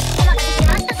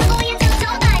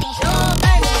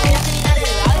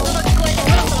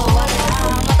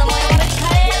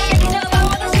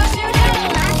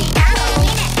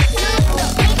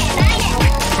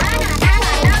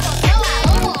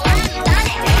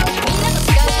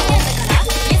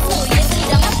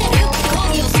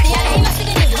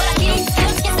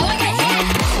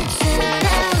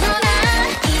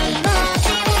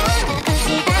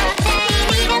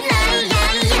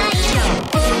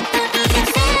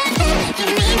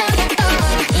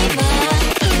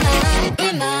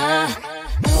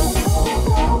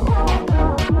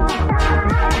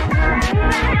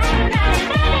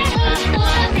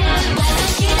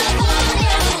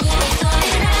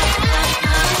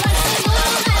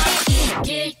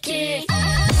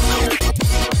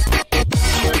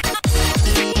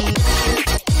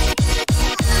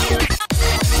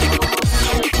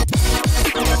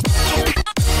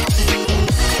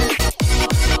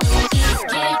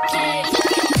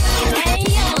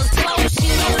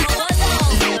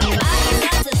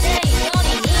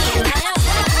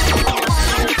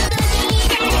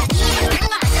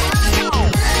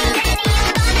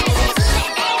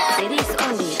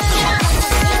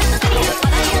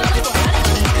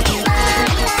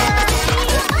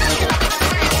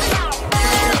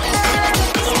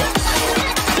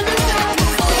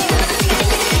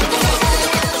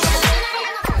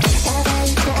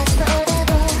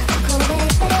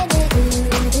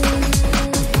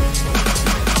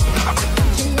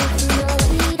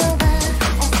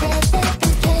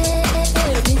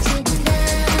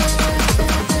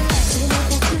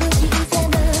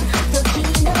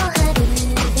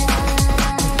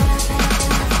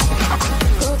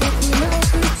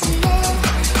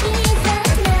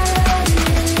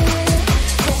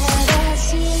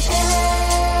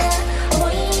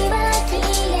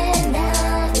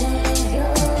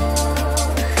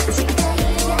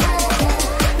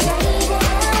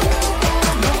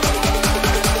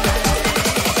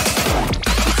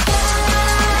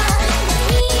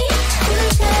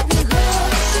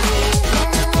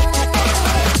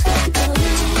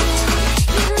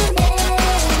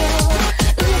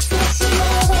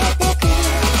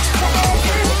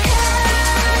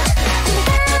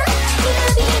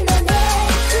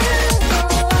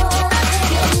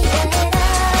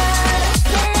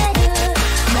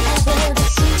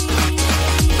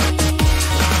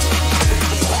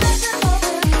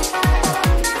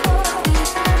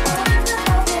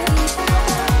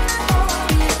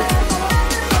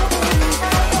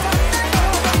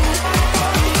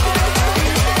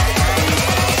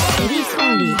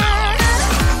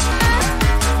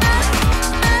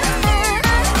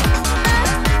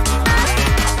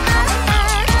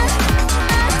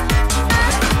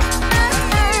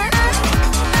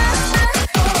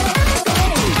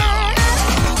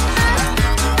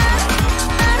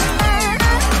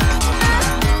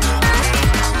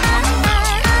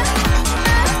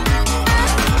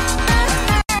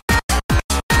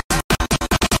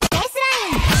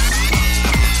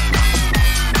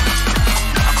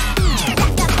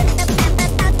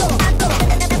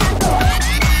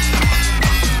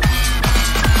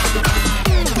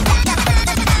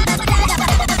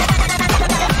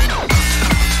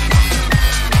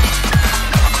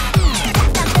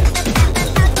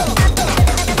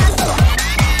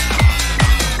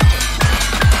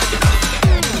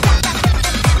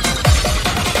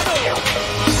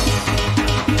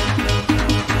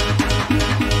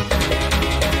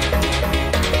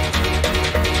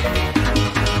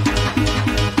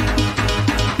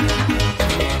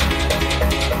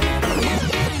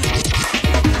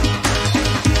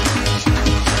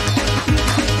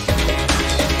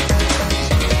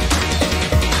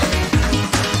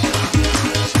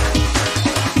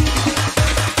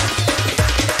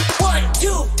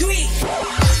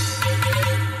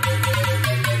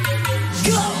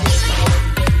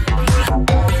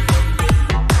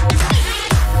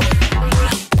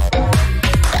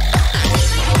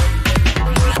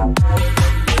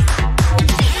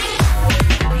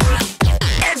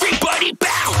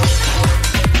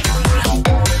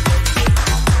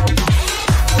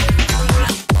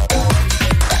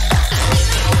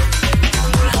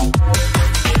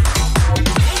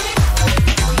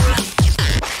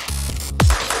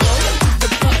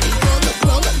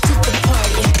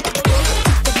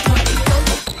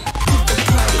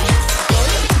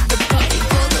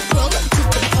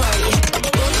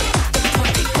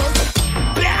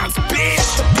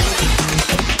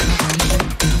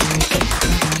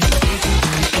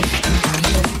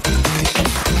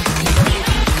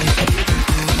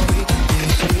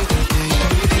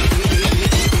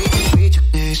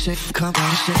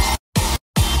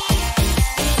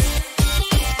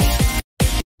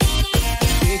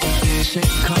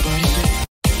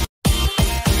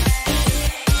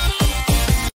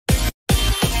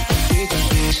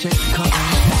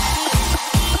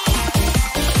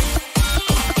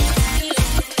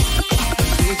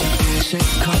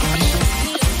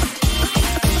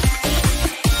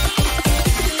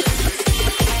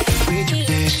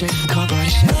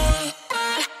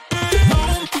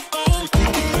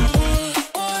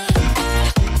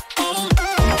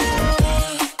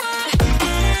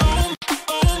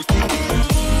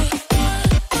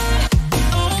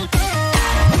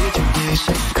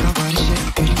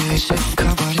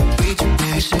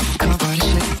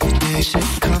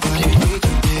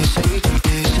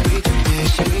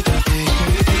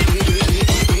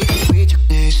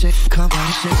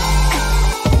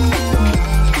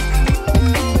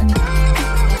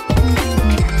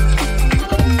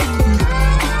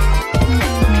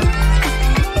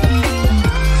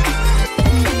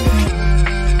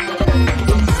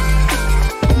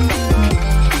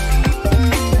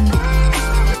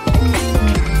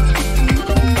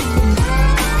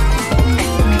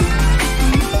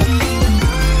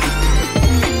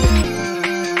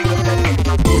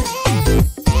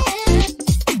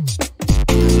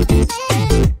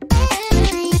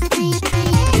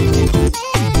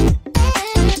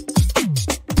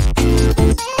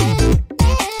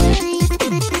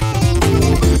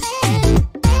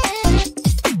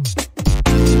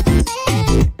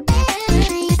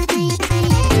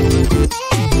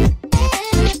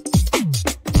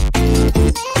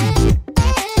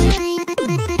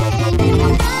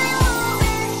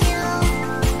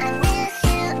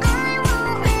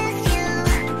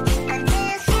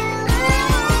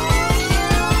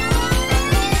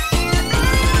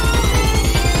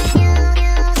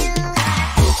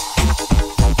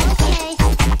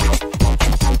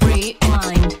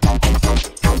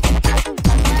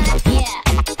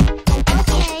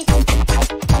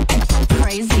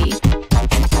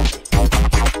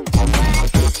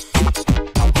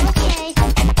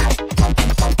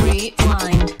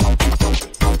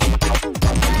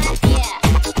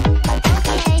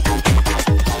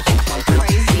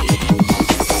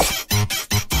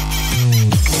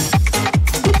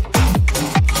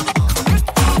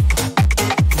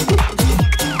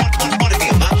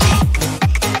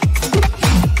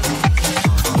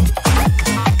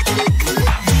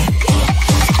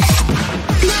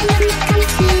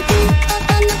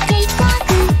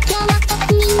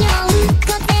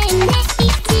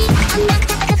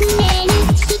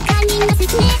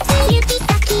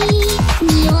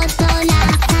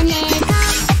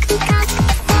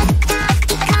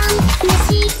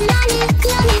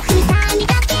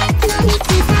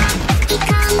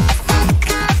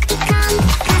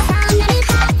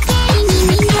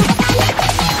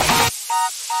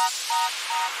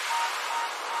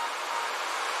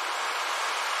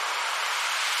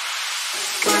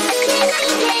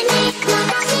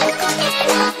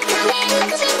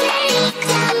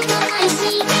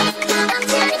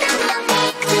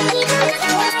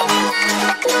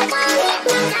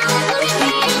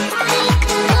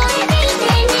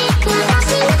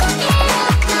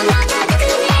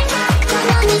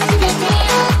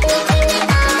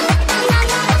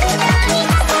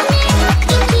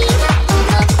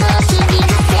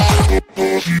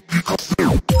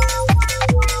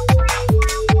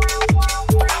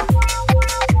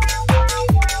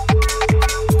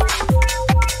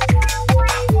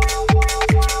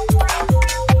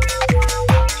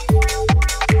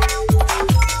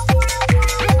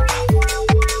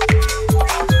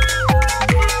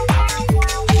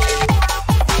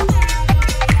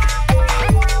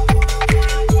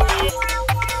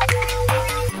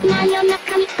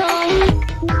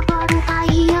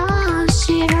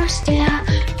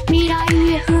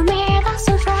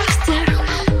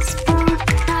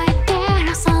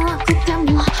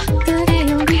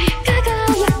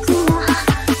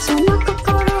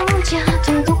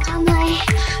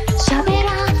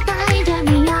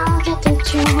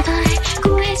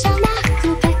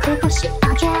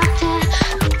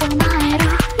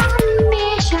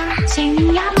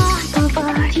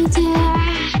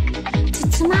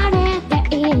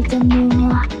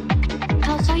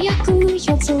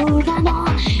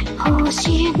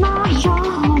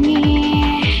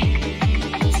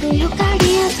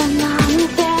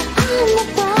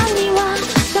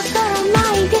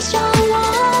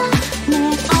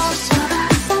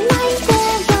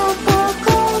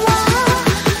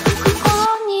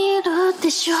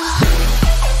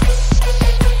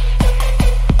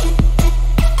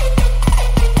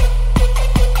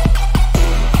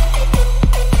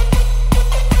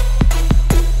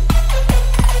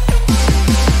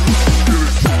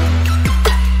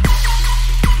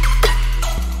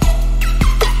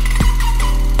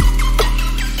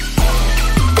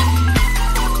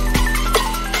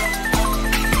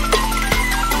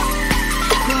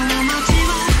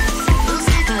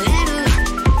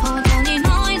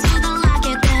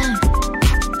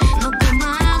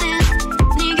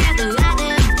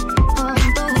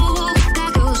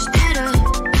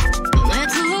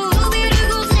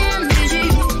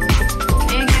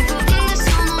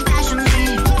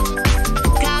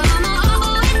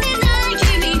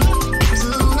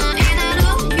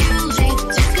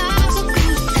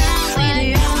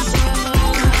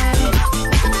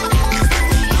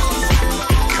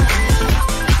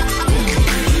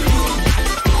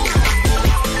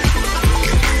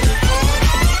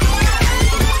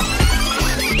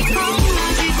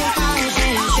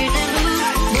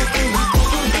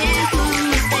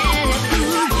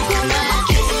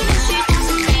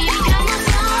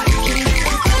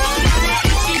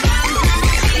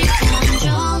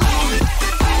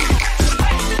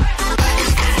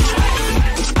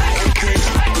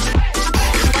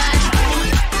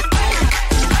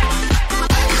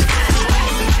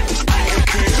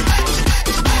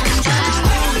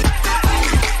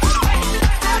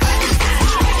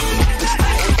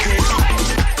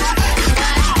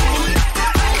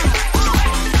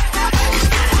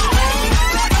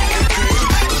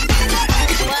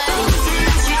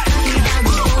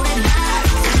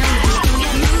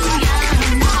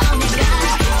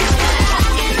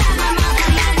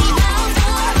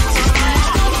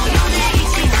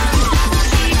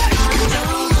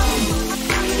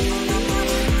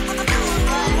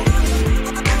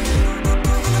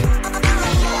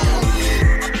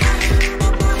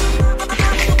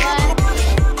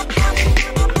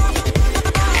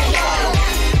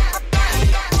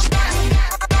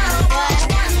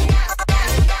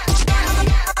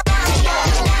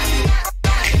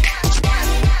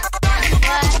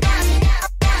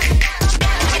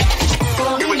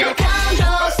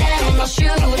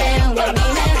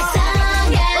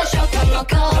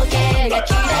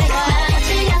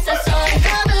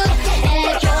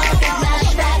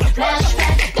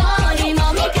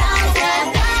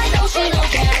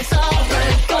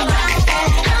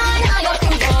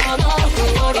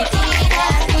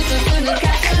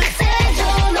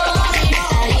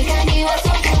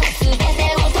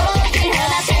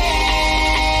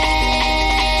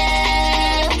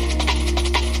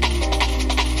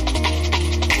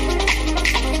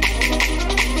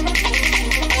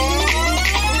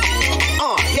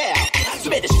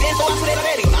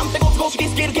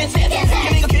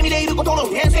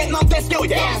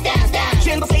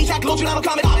黒字なの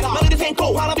カメラまるで線香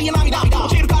花火や涙落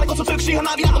ちるからこそ美しい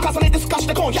花びらを重ねて透かし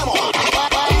て今夜も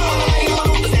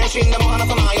全身でも離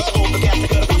さないよって追っかけやって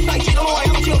くるたった一度の過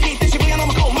ちを切って渋谷の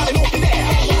向こうまで乗ってて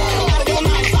誰でも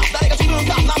ないさ誰が自分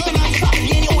かなんてないさ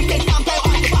家に置いてきたんだよ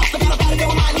相手パスだから誰で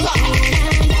もないのさ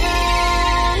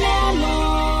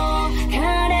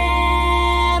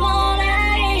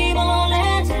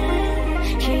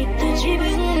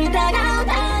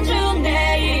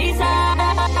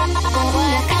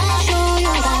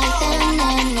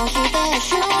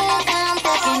瞬間的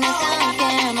な関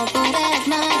係のブレ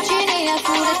街に溢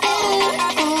れてる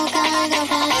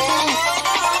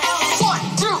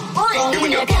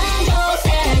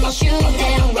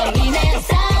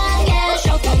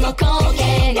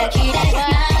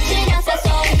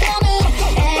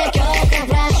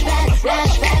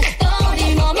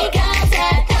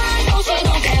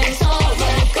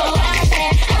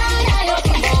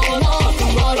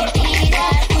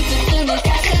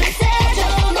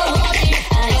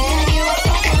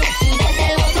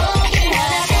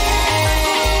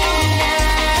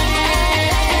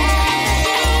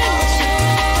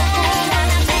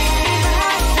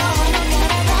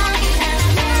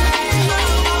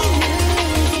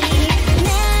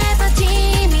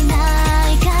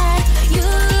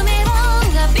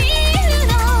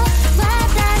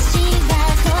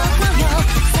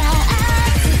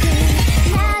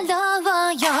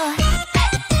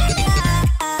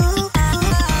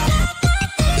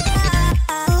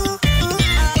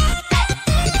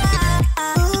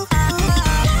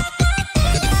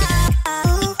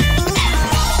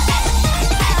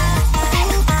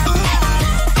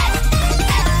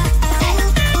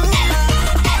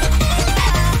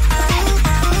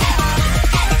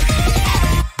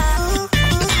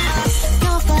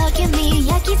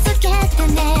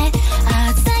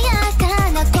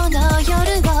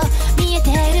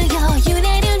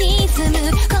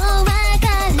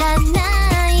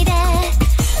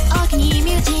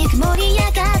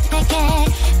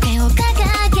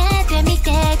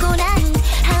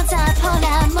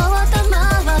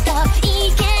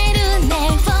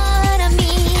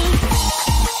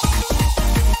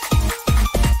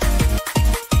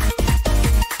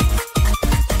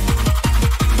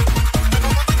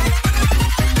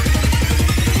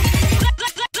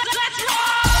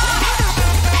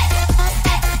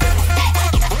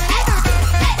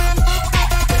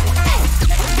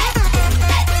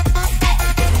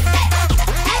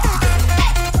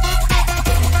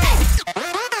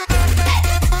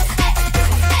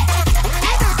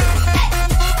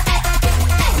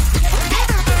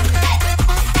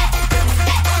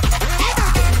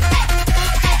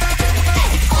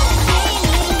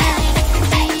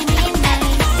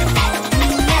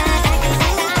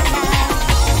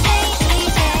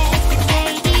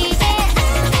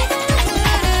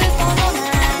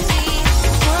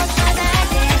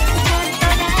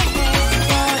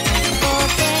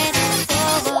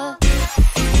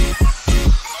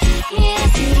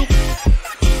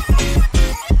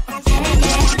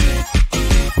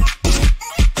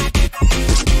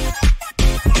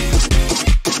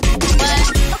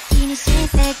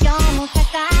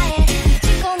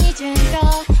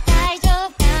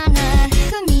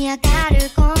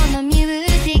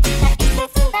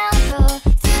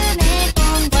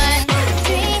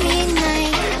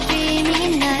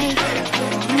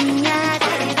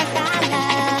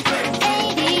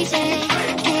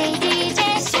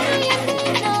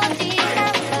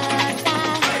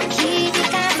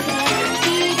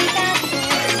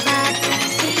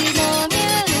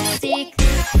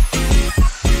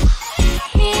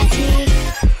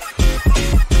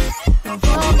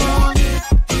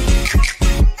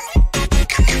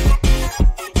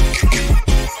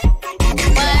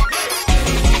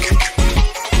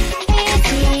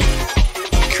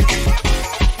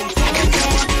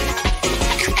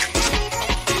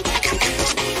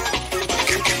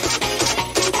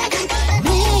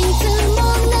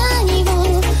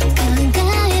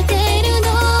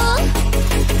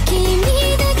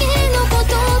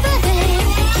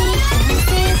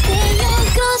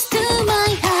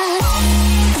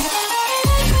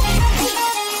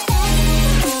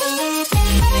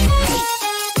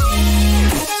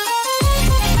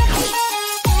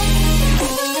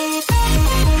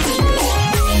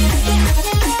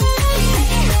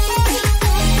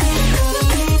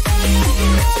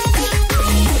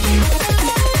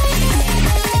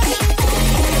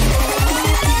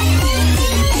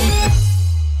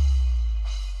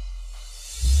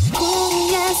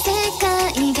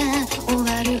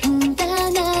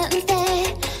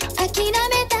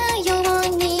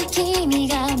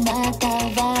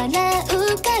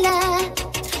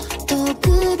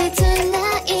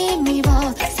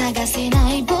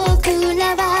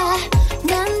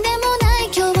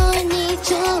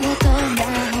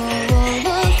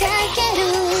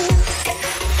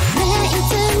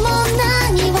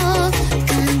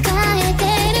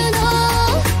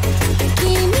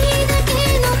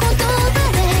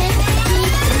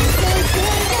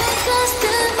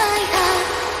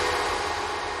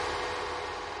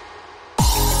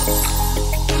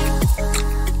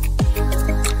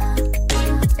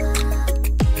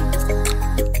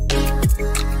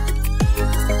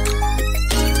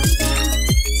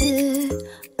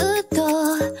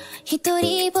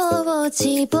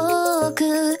し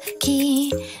僕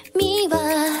君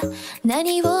は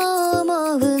何を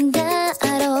思うんだ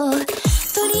ろう。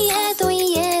取り柄と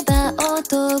いえば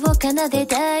音を奏で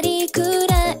たりく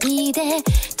らいで、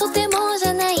とてもじ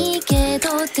ゃないけ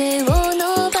ど手を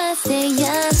伸ばせ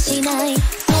やしない。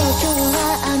東京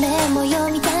は雨模様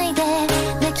みたいで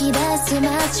泣き出す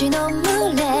街の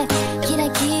群れ、キラ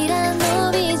キラ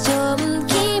のビジョン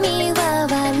君は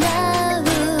笑う。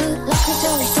楽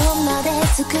勝人まで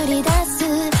作り出す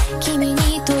君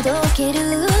に届ける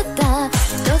歌、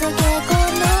届けこ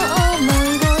の想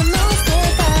いを乗せ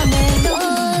たメロ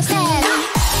ディー。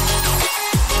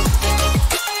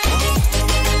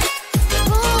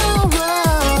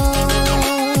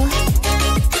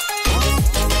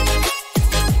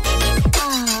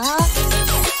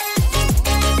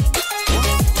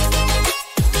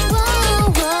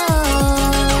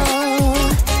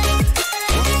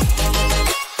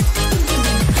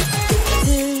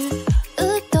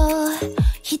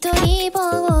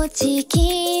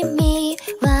君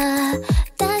は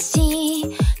私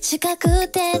近く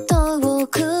て遠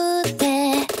くて、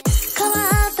変わ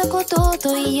ったこと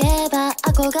といえば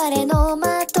憧れの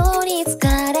的に疲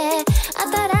れ、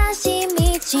新しい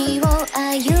道を歩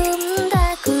んだ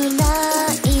くら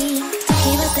い。時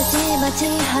はたちまち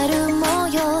春模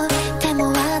様、で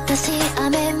も私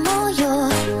雨模様。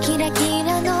キラキ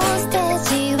ラのステー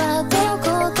ジはどこ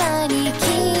かに消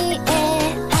え、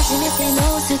初めての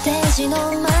ステージの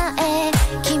前、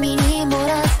君にも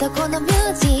らったこのミュ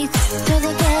ージック、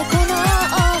届けこの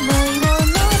想いを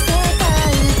乗せた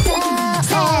歌。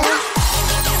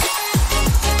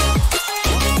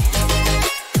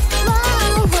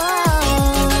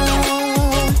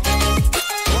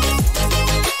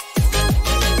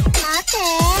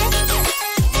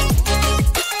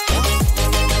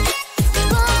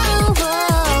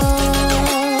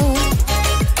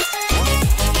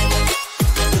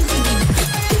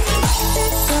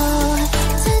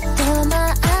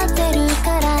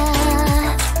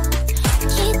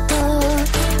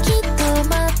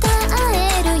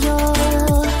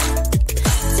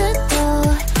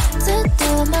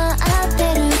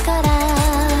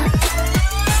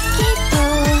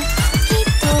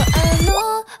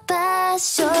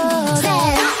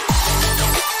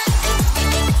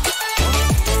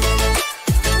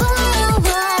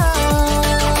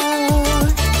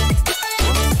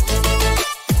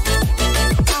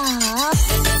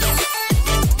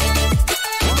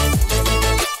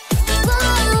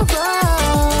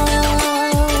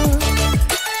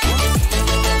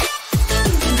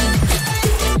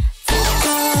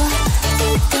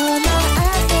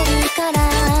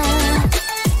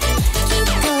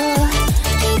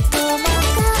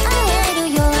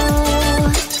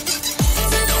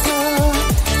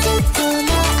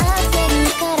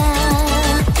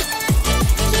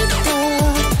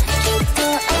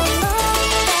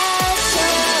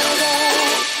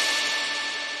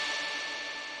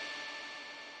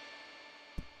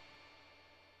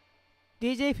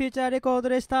DJ フューチャーレコード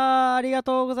でした。ありが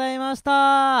とうございまし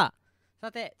た。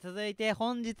さて続いて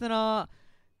本日の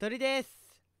鳥です。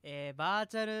バー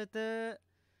チャルトゥ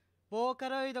ボーカ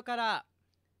ロイドから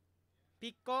ピ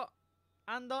ッコ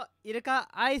&イルカ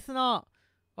アイスの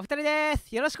お二人で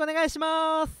す。よろしくお願いし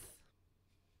ます。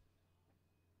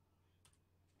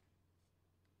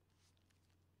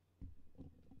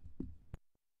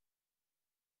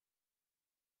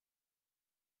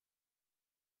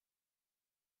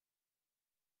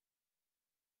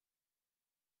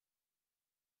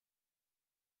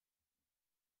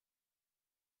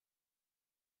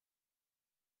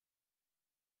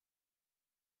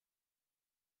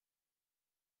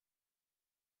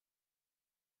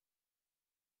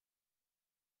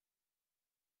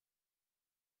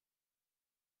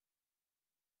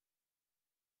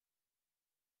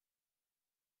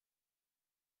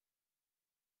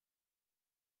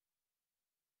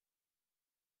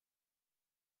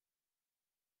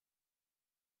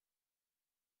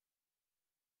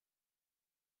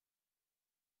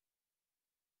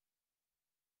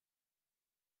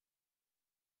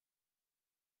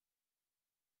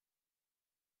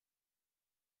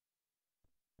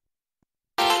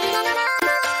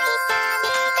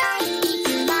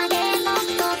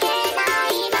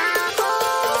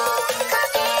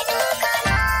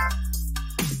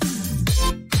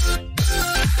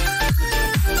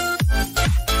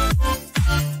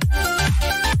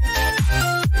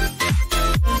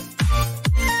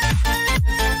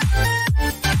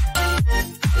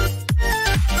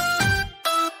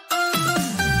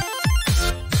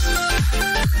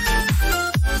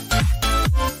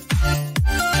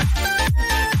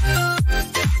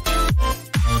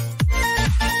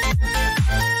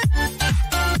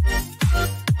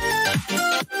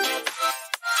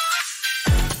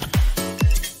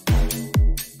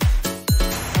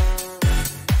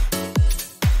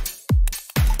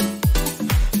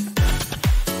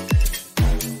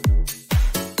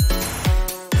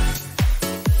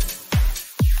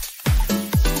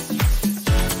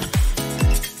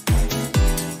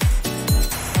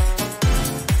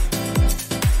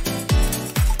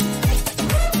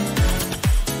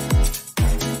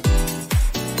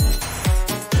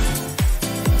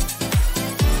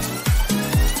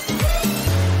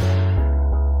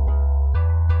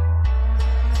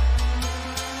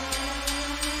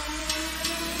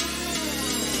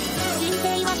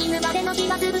の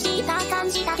暇つぶした感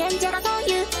じだ賢者がそう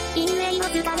いう因縁の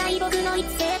つかない僕の一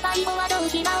世最後はどう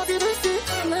暇をつぶす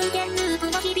無限ルー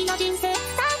プの日々の人生冷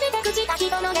めて朽ちた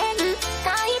人のネーム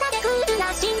怠惰でクール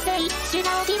な神聖主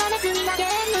がを極め罪なゲ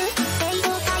ーム正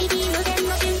当会議無限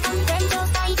の瞬間天上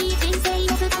会議人生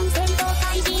の不断戦闘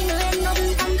会議無縁の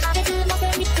分担破裂も成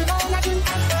立不毛な循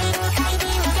環正当会議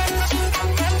無限の瞬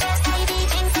間天上会議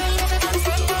人生の不断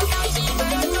戦闘会議無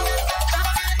縁の分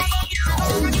担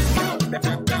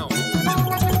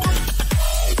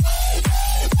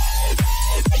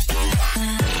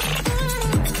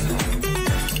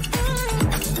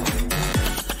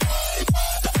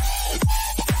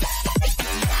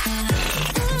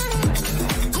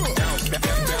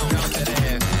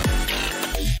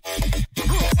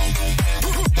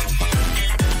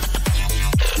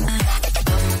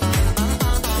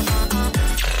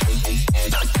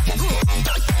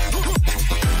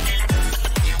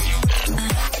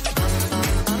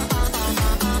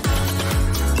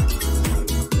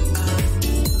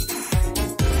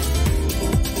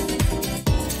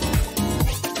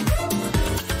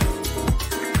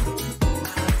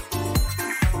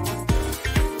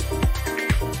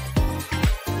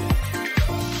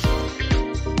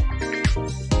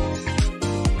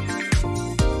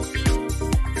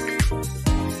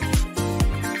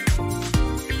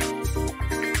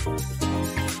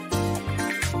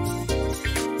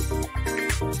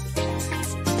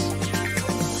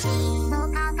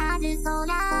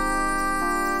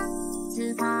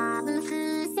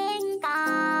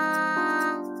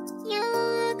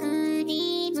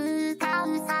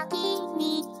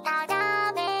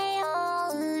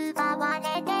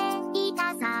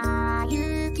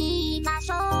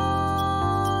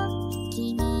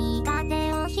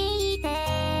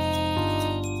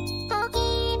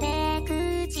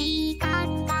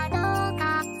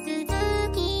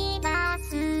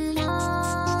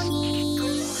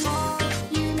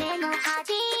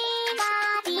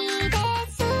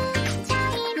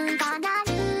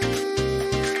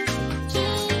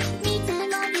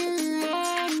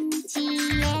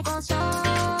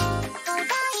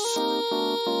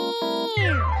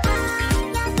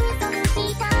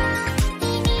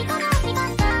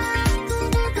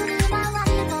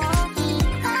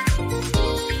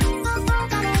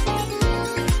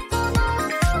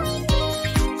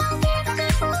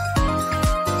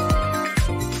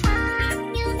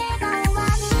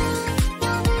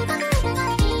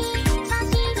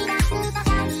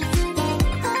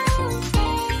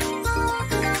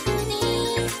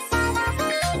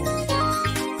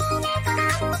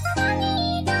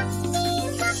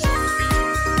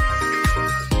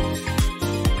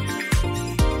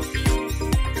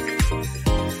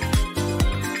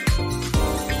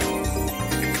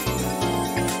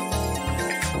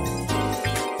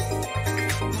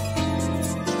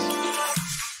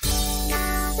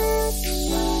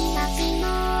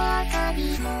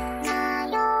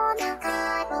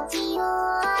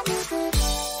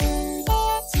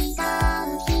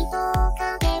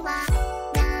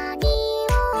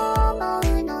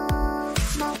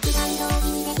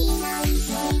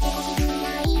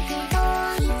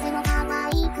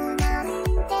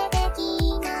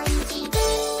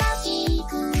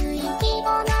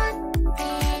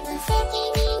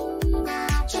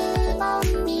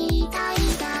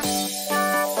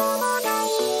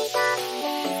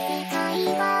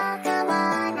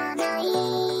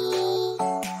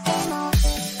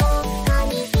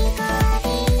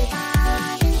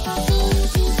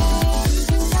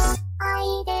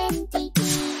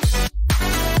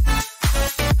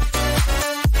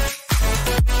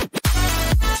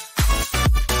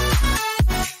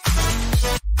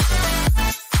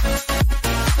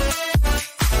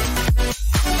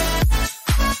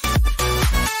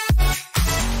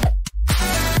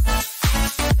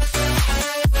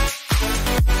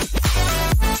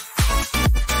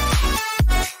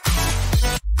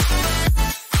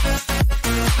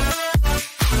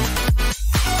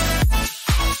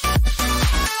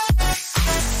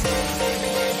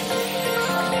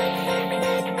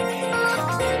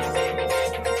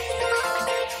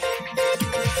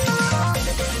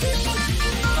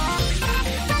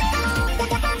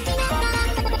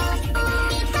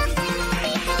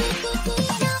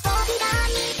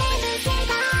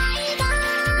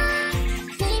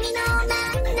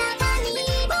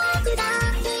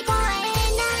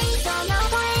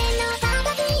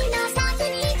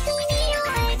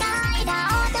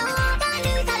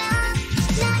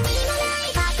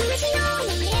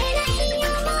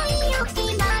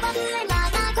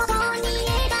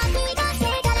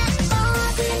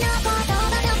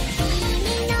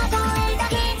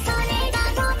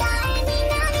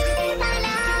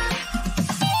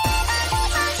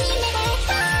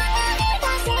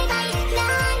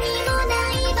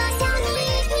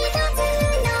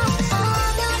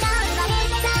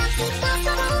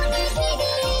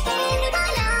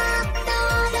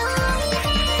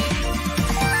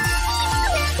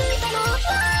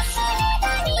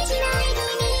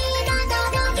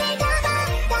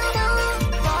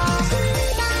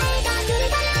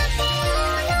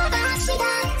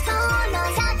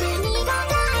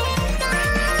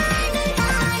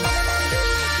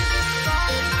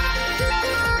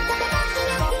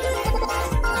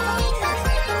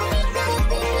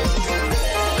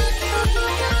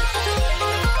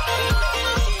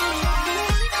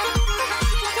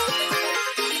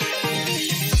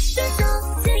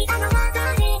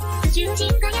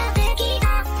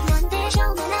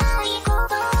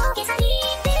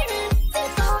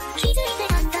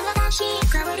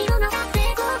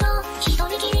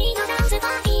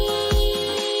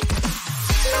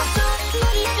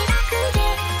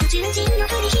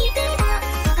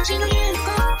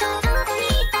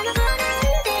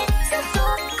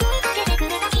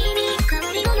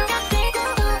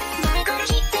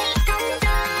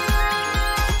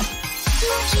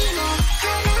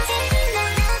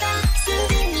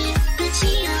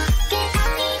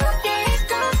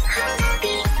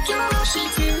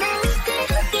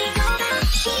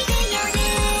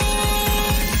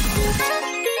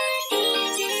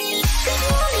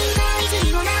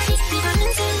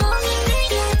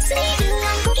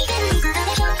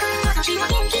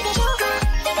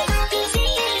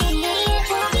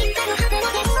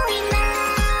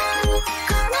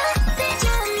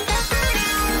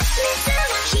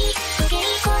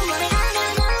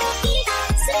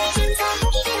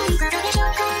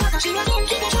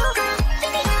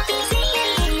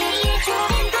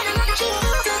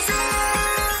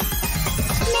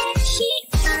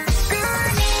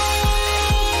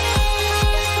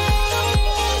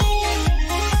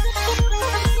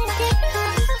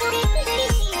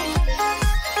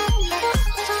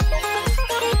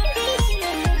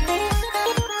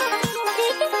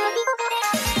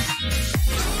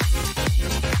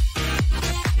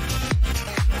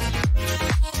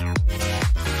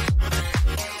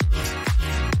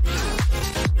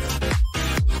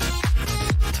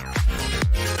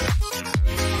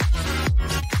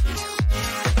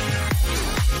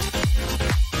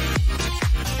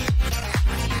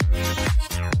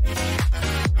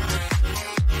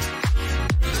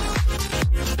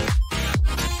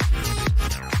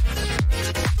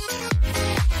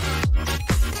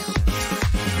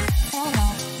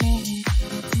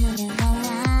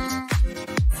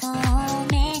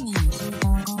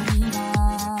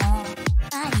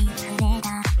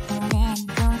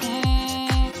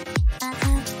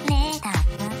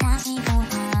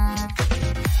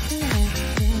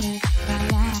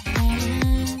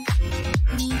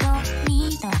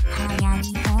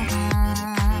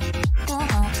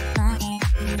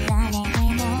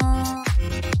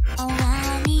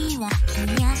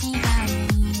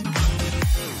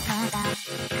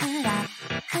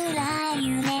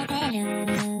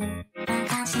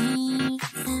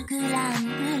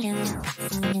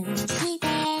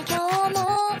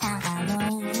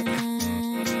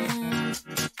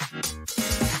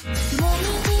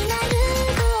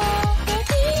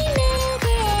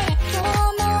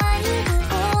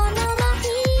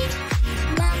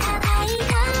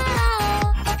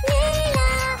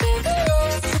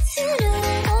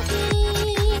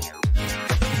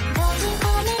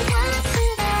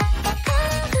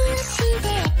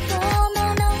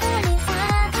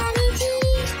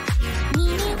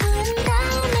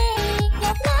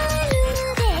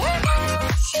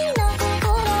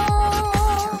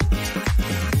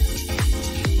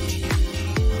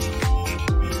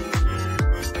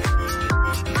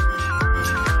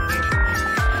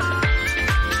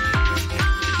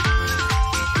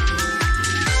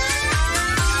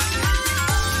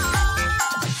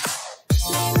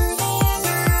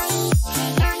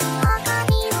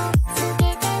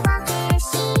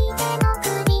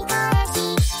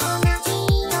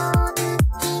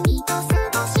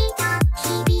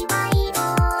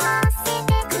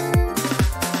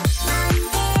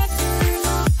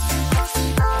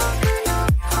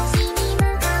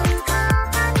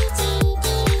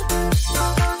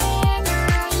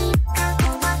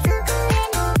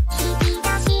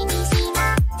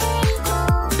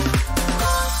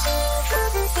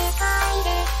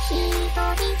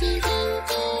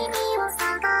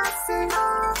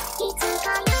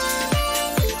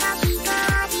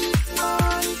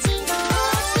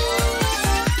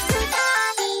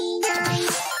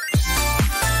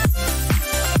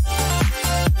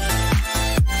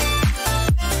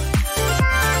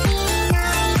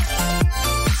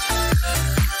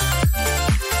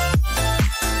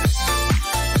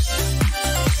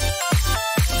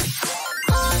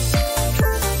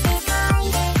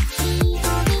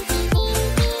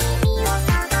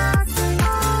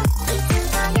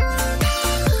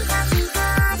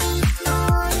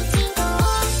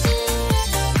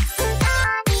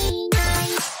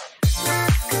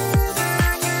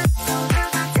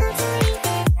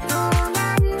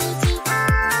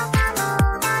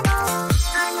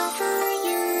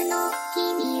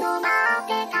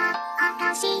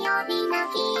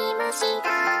し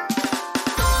た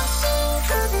星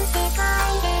降る世界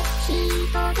で一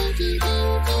人きり君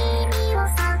を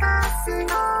探すの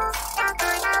だか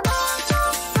らもうちょ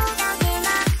っとだけ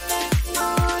待っても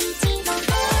う一度手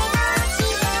出し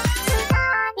て二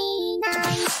人な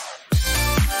い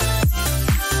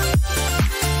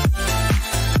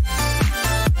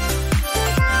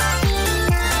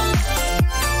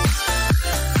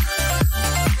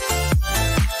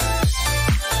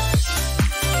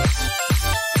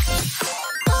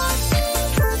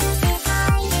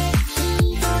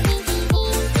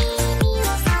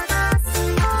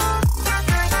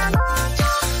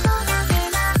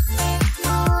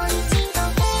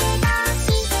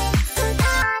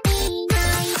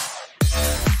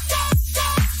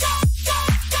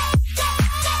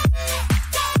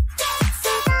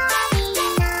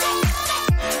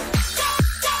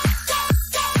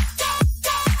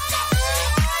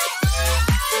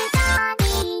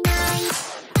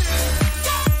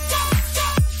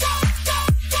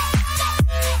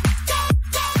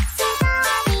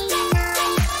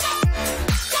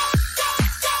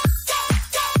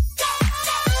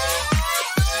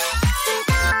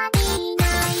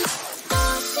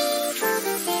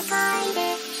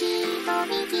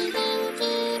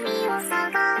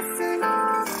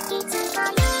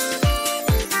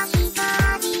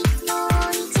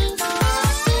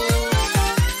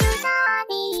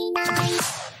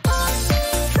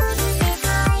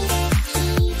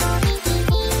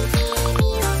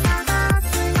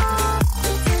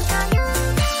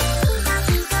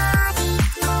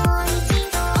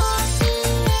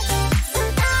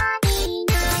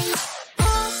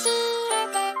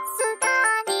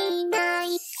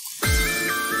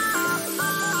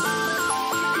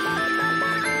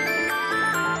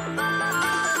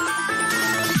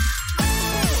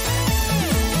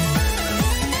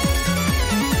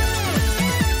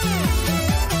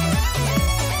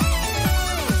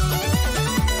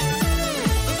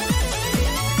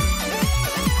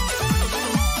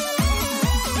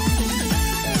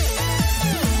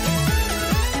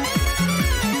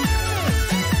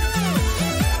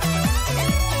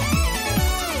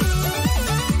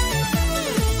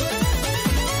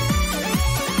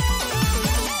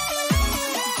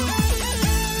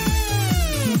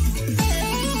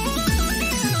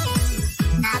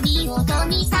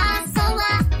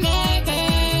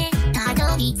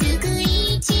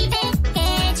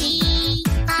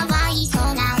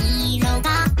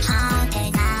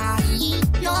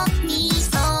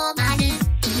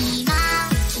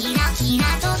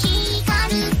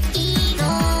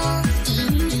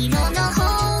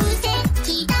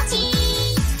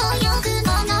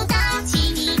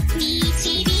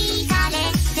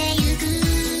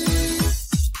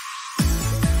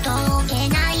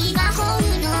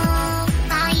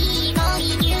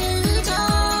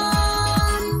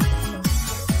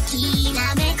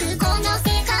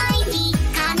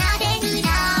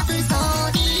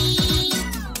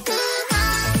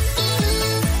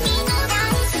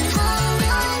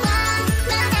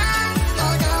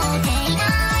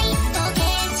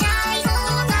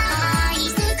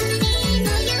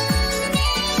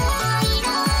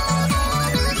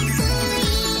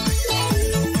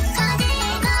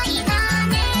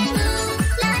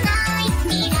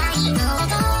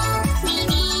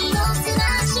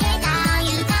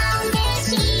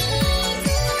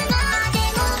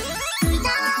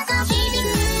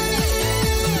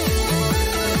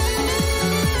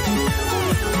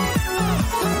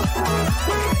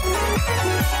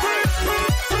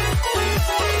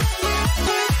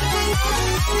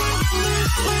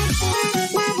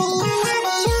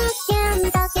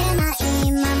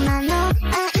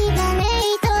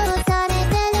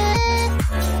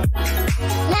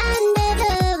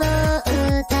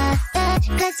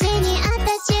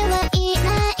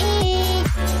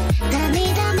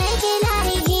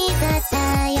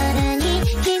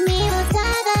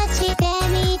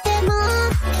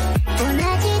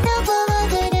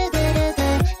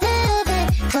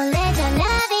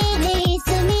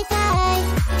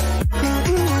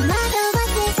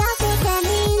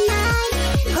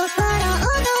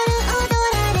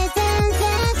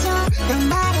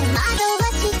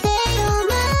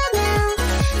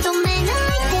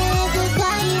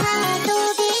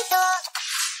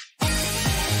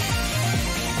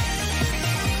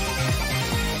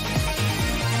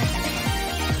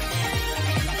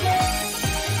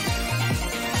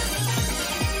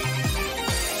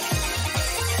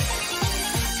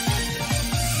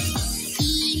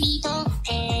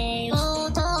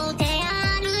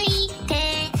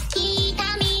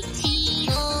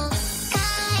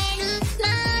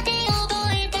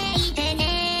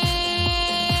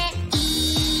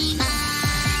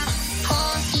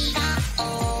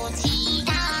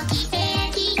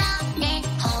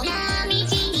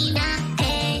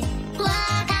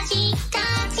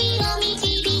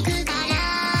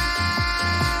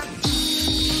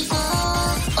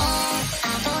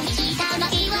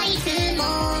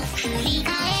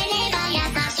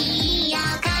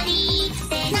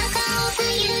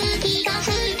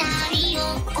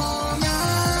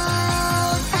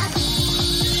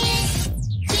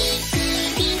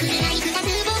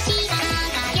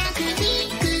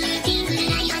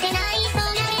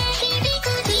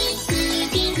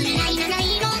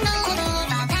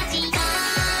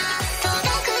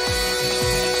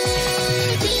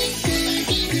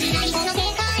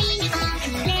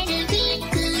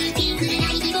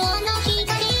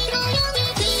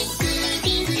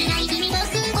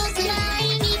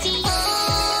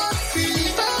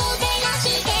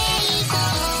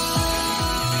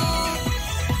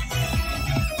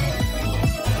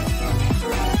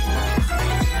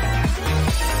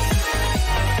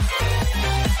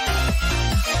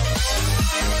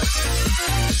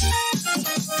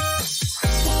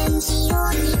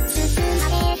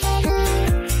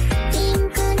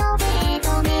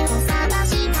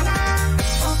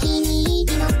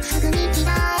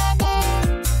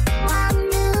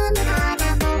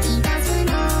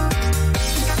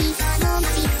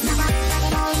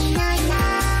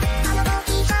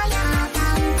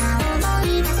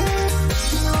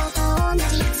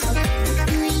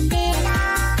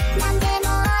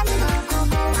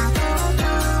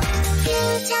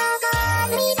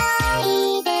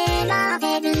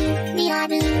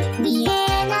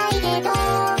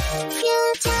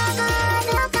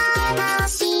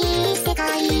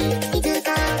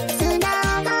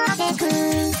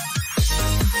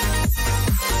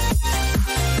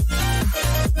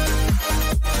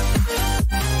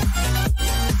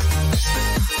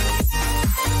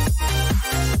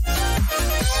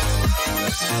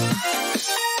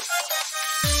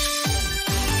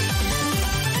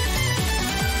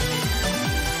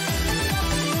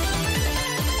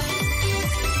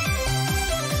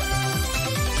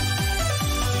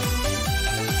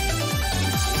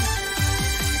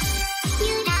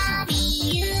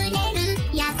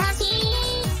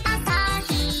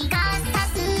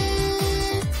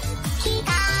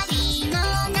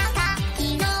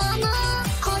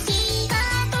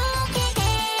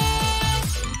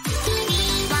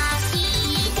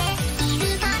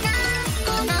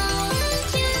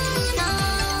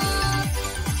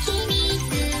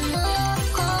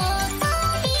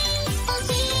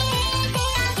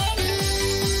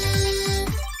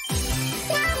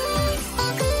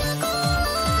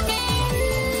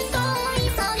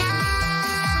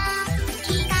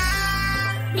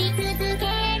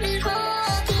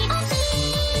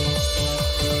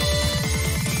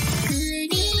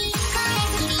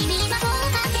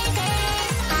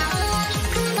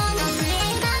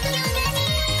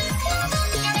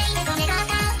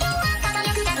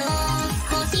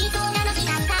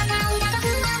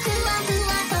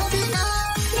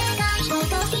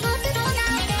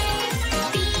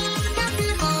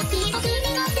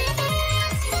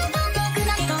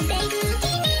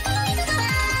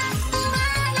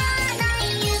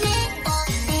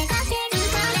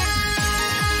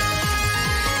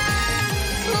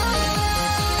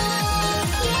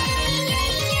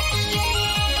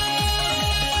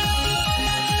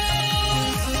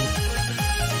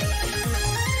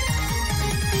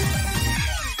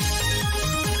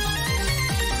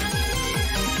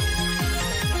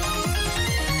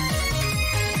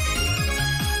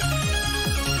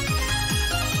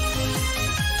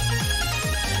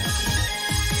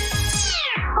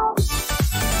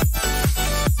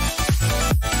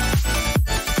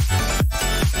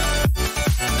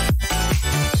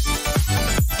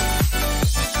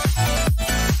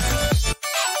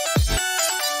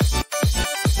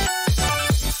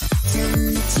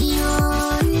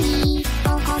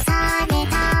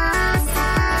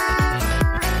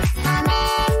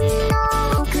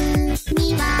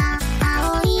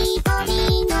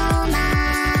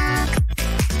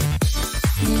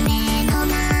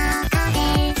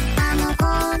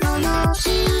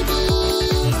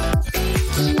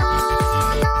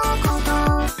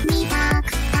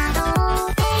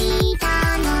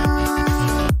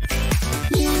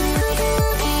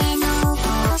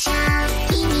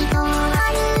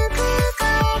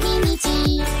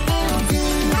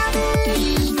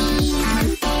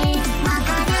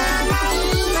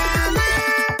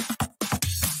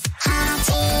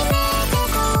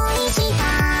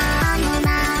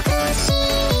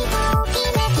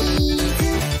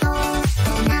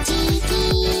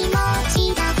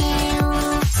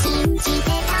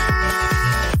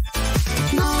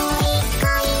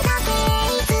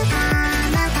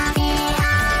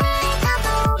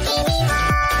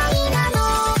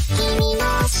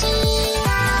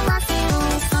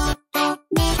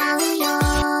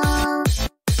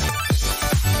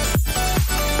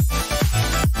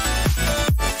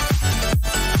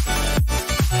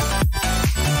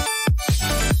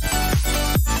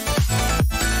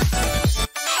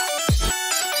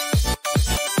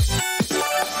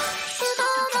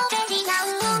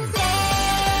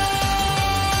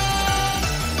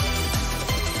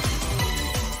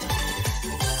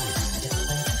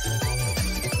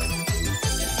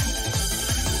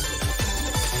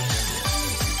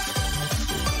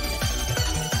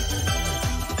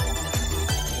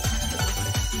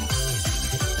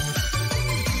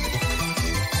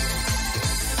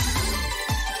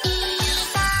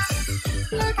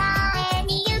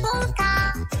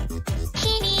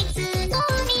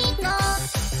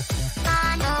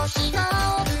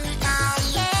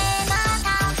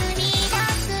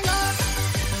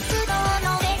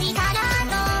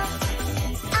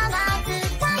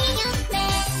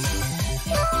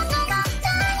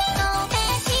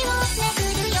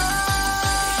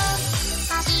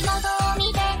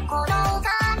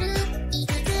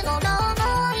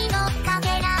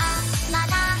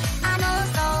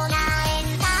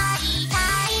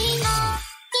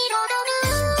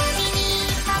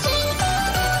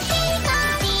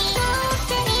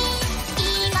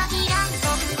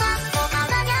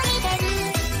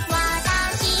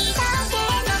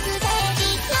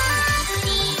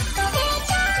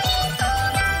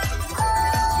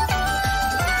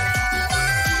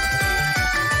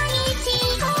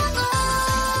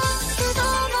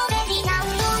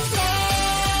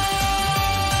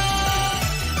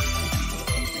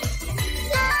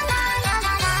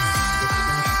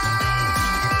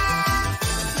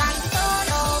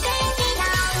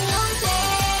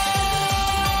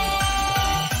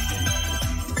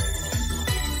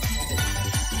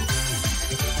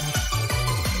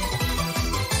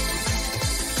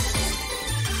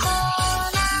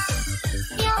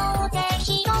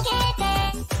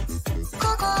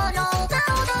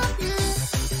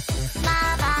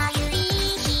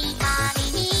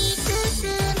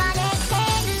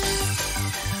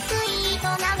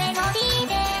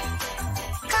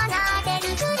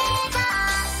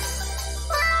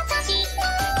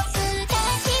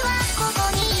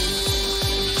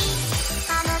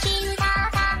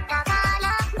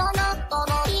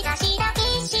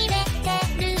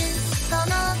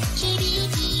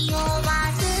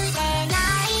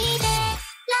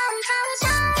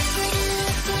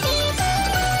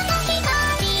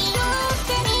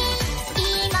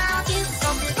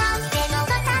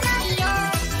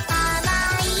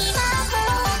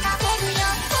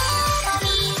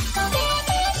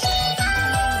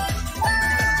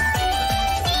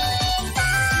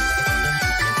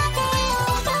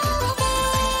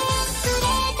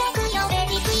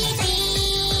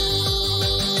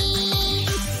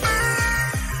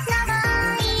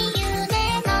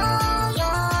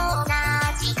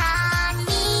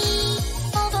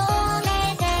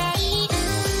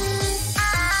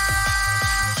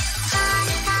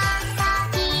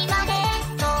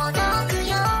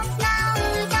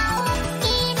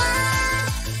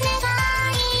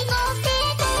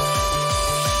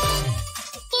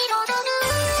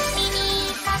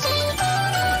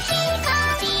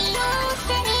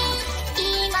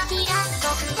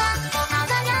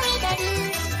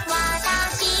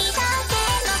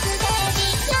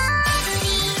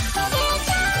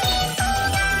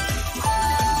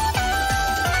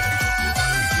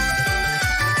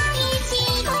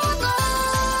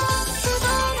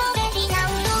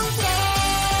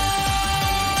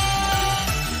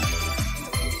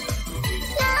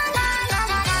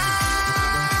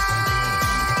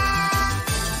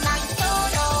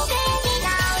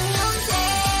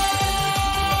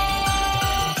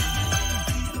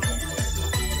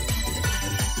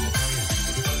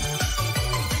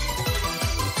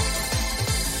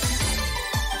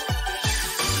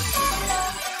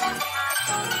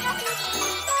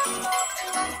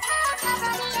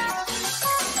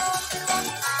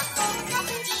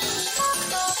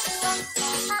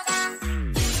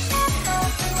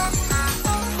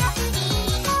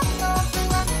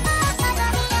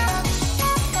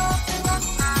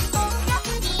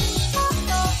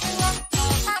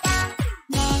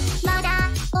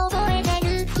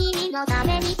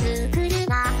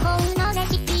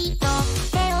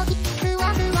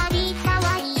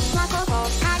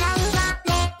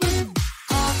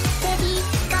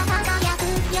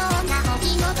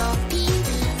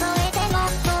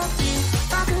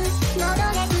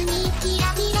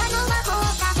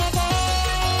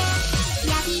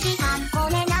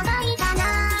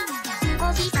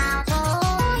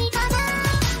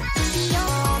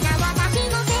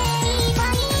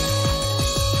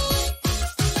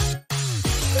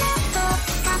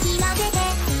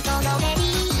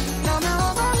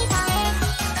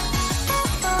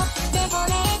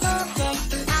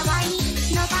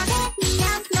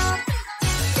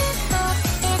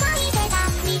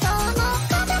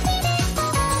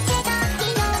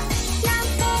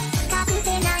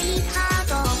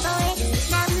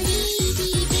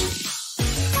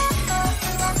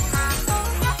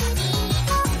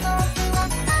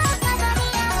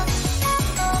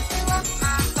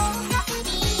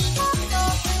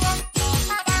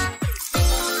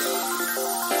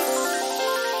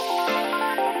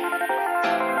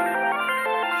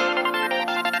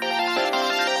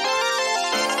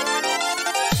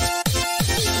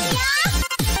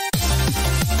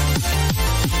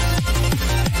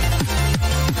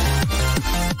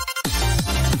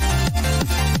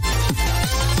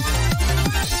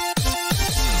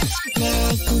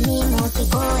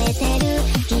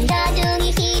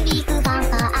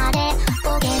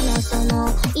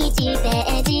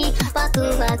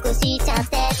くしちゃっ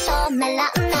て止めら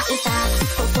んないさ。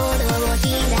心を開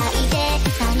いて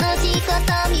楽しいこ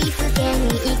と見つけに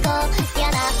行こう。嫌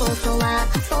なことは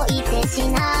置いてし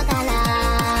ながら。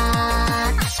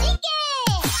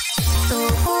ど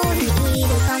こにいる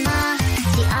かな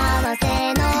幸せ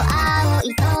の青い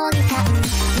鳥さん。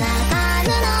流る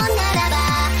のならば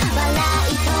笑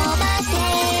い飛ばして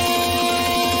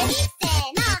せー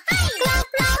のはいフロー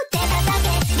フロー手叩け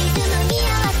リズムに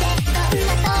合わせどん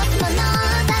な時もの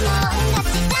だもん勝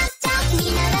ちちゃっちゃに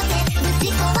ならせぶ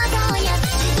ち壊そうよ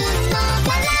自分の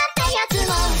殻ってやつをフ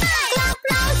ローフ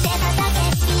ロー手叩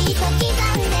けいいと刻ん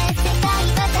で世界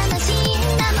は楽しいん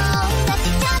だもん勝ち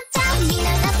ちゃっちゃにな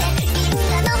らせ銀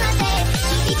河の果て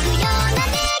響くような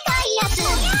でかいやつ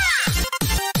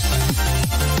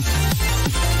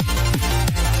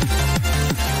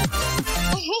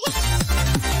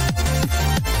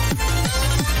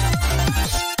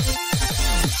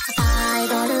アイ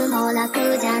ドルも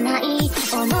楽じゃない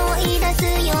思い出す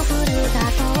よふるさ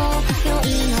とを酔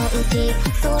いのうち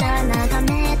空眺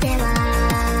めては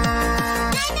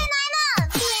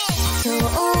賞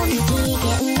味期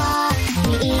限は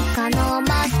3日のマ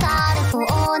スカルポ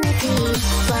ーネチ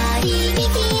割引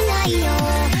ないよ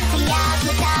早く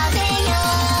食べよ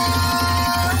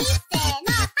うせーの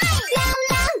はいラン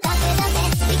ラン出せ出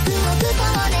せ陸をくこ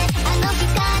うねあの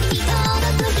光に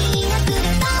届く日が来る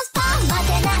トースト待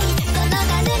てないこの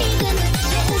ガルリズム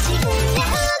全身で受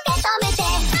け止めて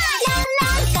ランラ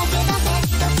ン出せ出せ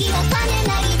時は冷め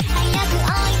ない早く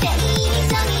置いて一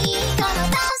緒にこの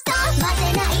トースト待て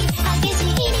ない激し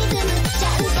いリズムちゃ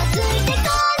んとついてこ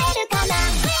れるかな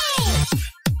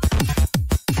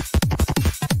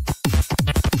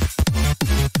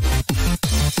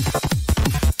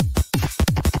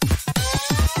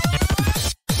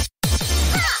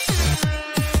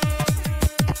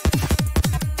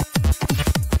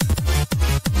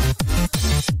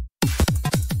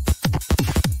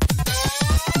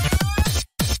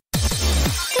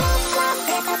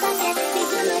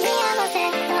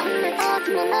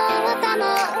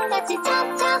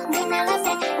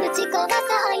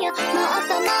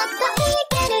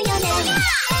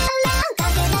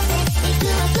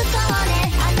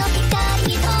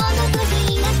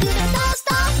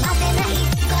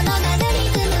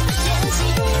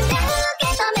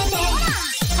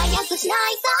しない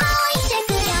と言っ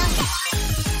てくよ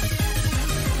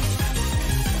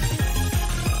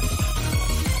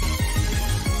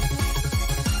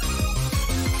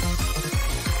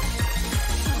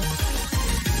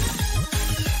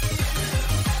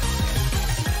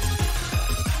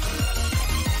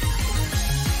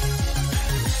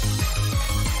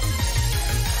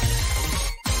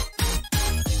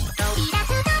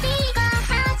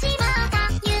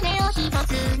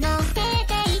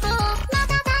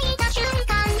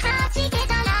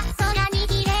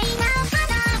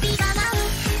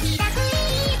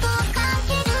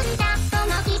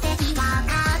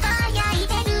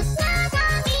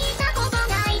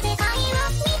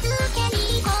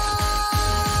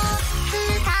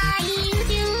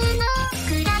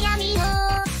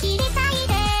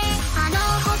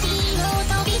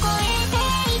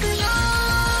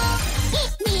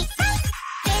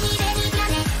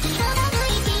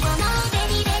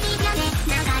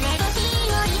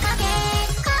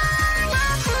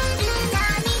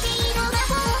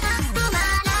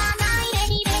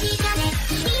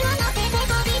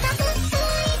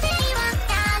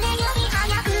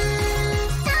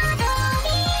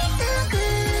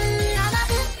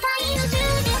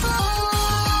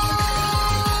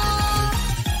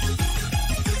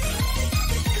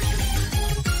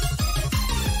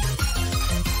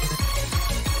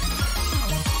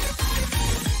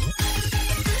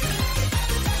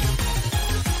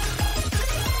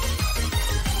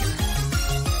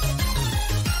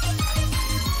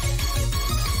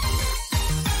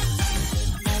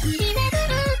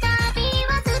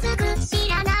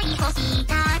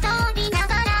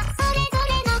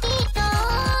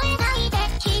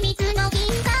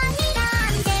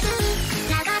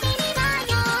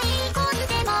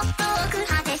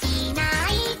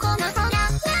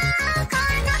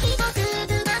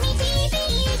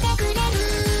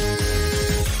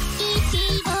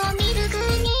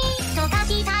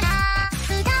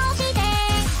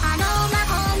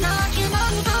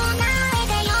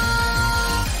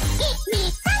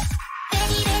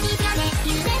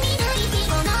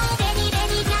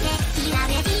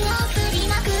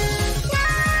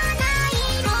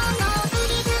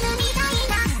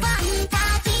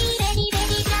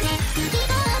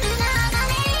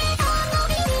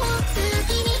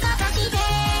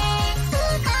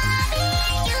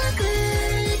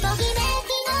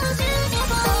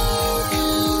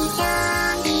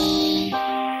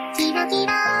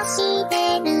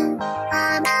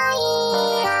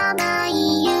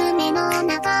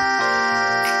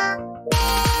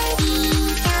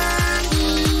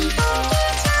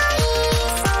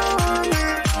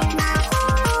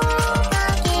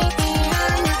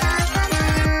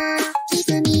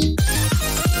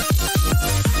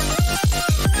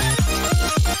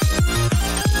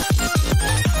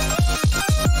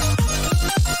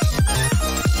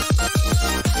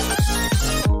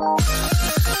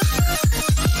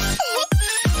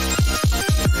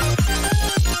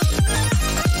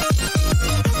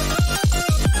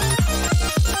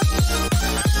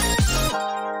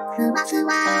わふ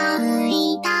わ浮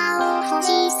いたお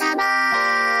星様。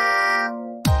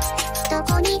ど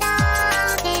こにだ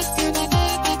って連れて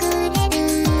ってくれる。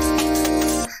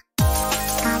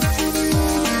カラフル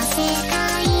な世界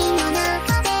の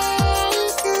中でい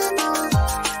つも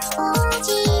王子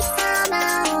様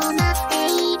を待って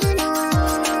いるの。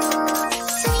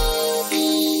スイ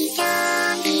ーキャ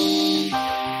ンディー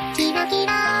キラキ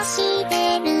ラして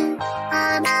る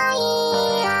甘い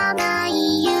甘い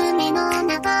夢の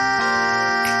中。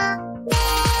メ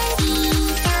リー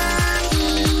キャン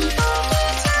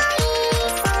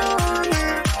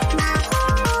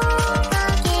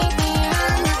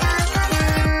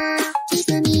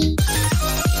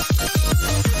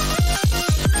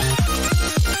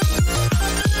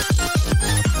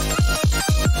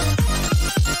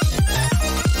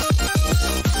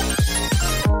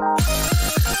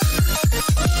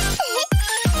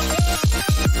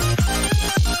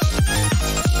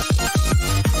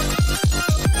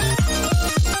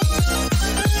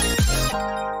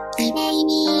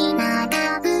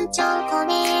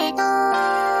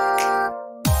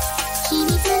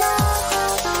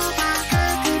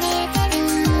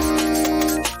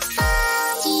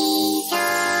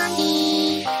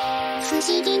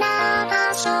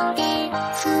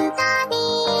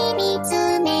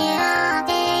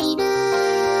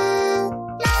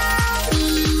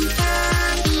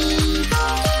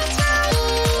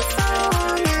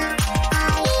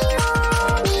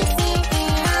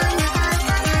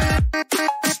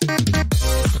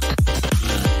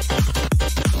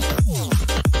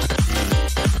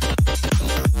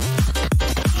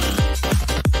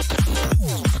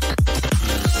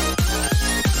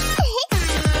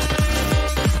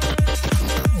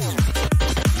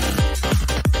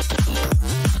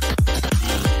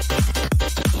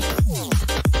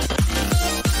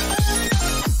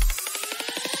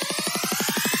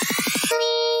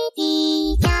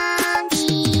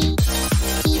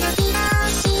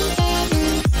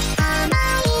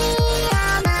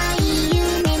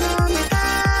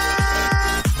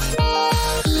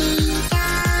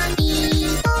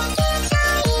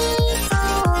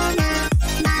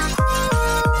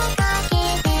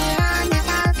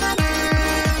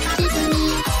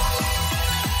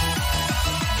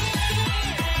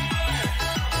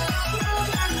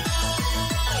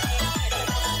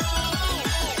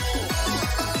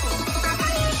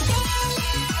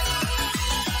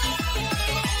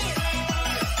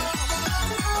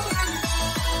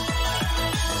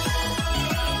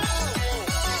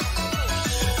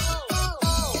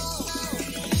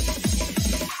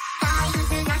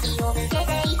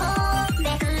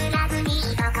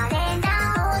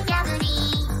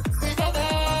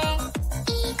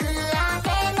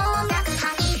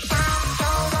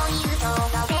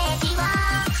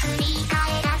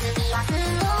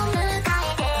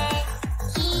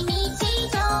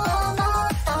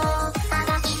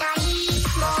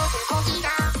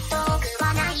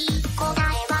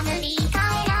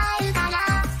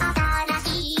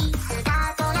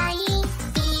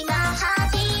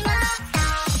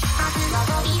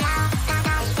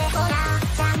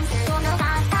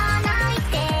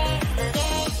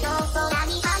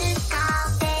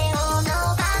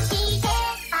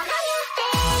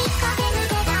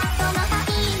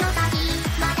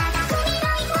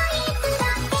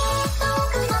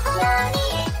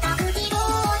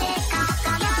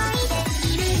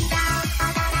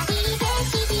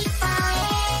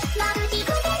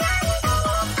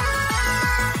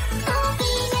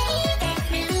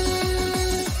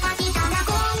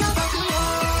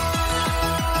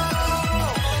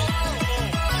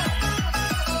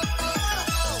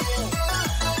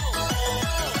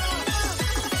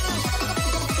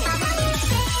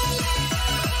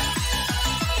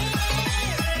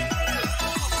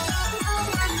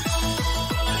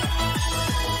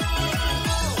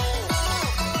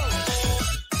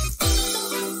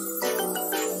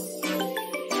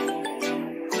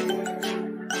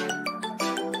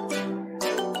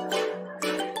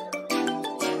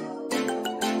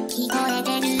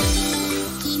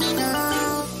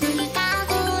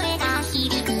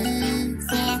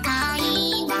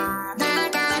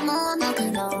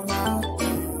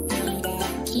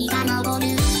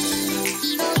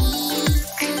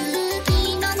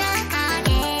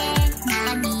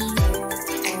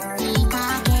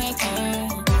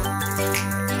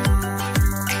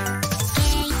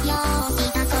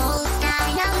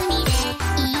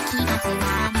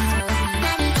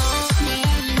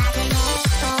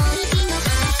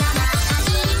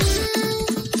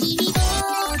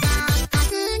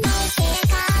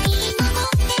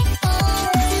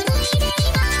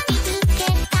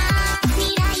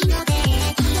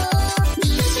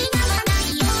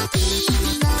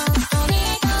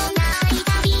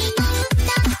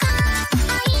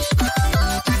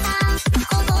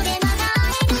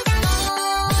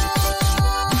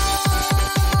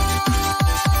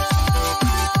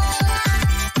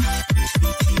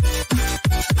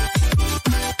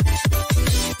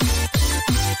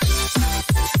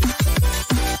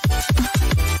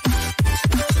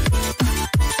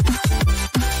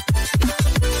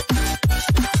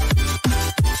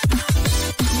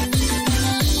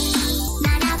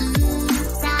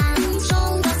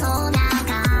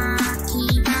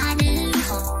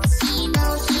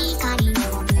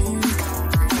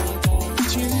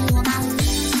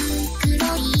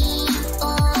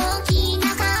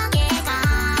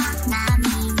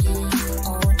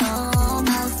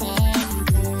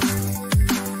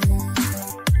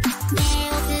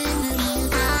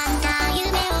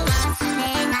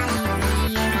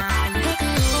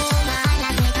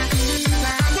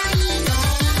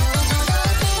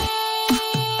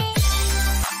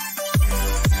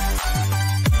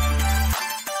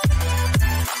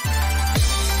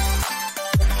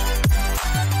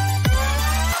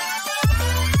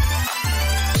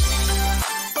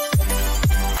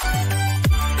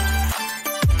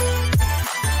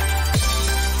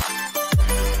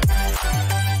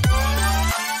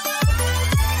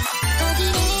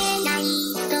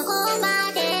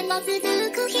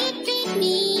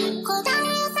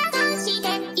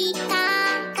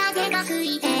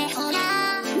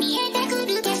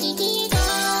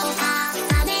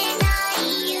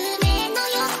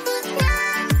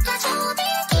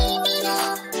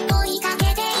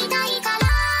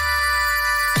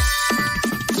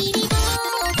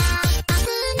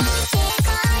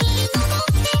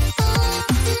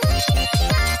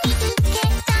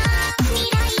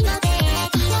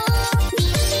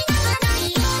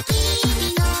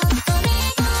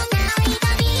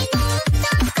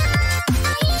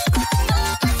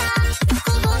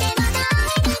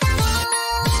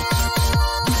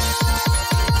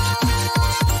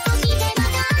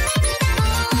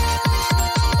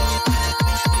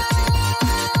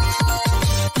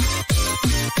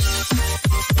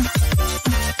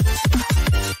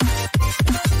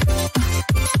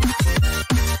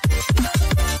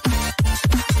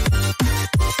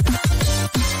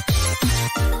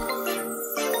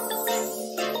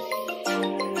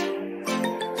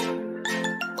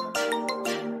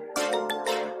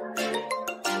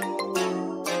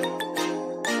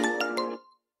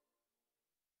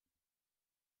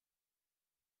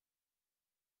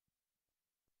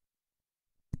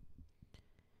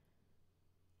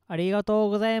ありがとう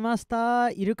ございまし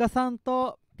た。イルカさん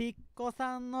とピッコ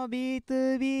さんの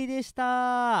B2B でし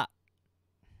た。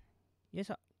よい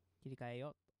しょ、切り替え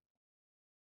よう。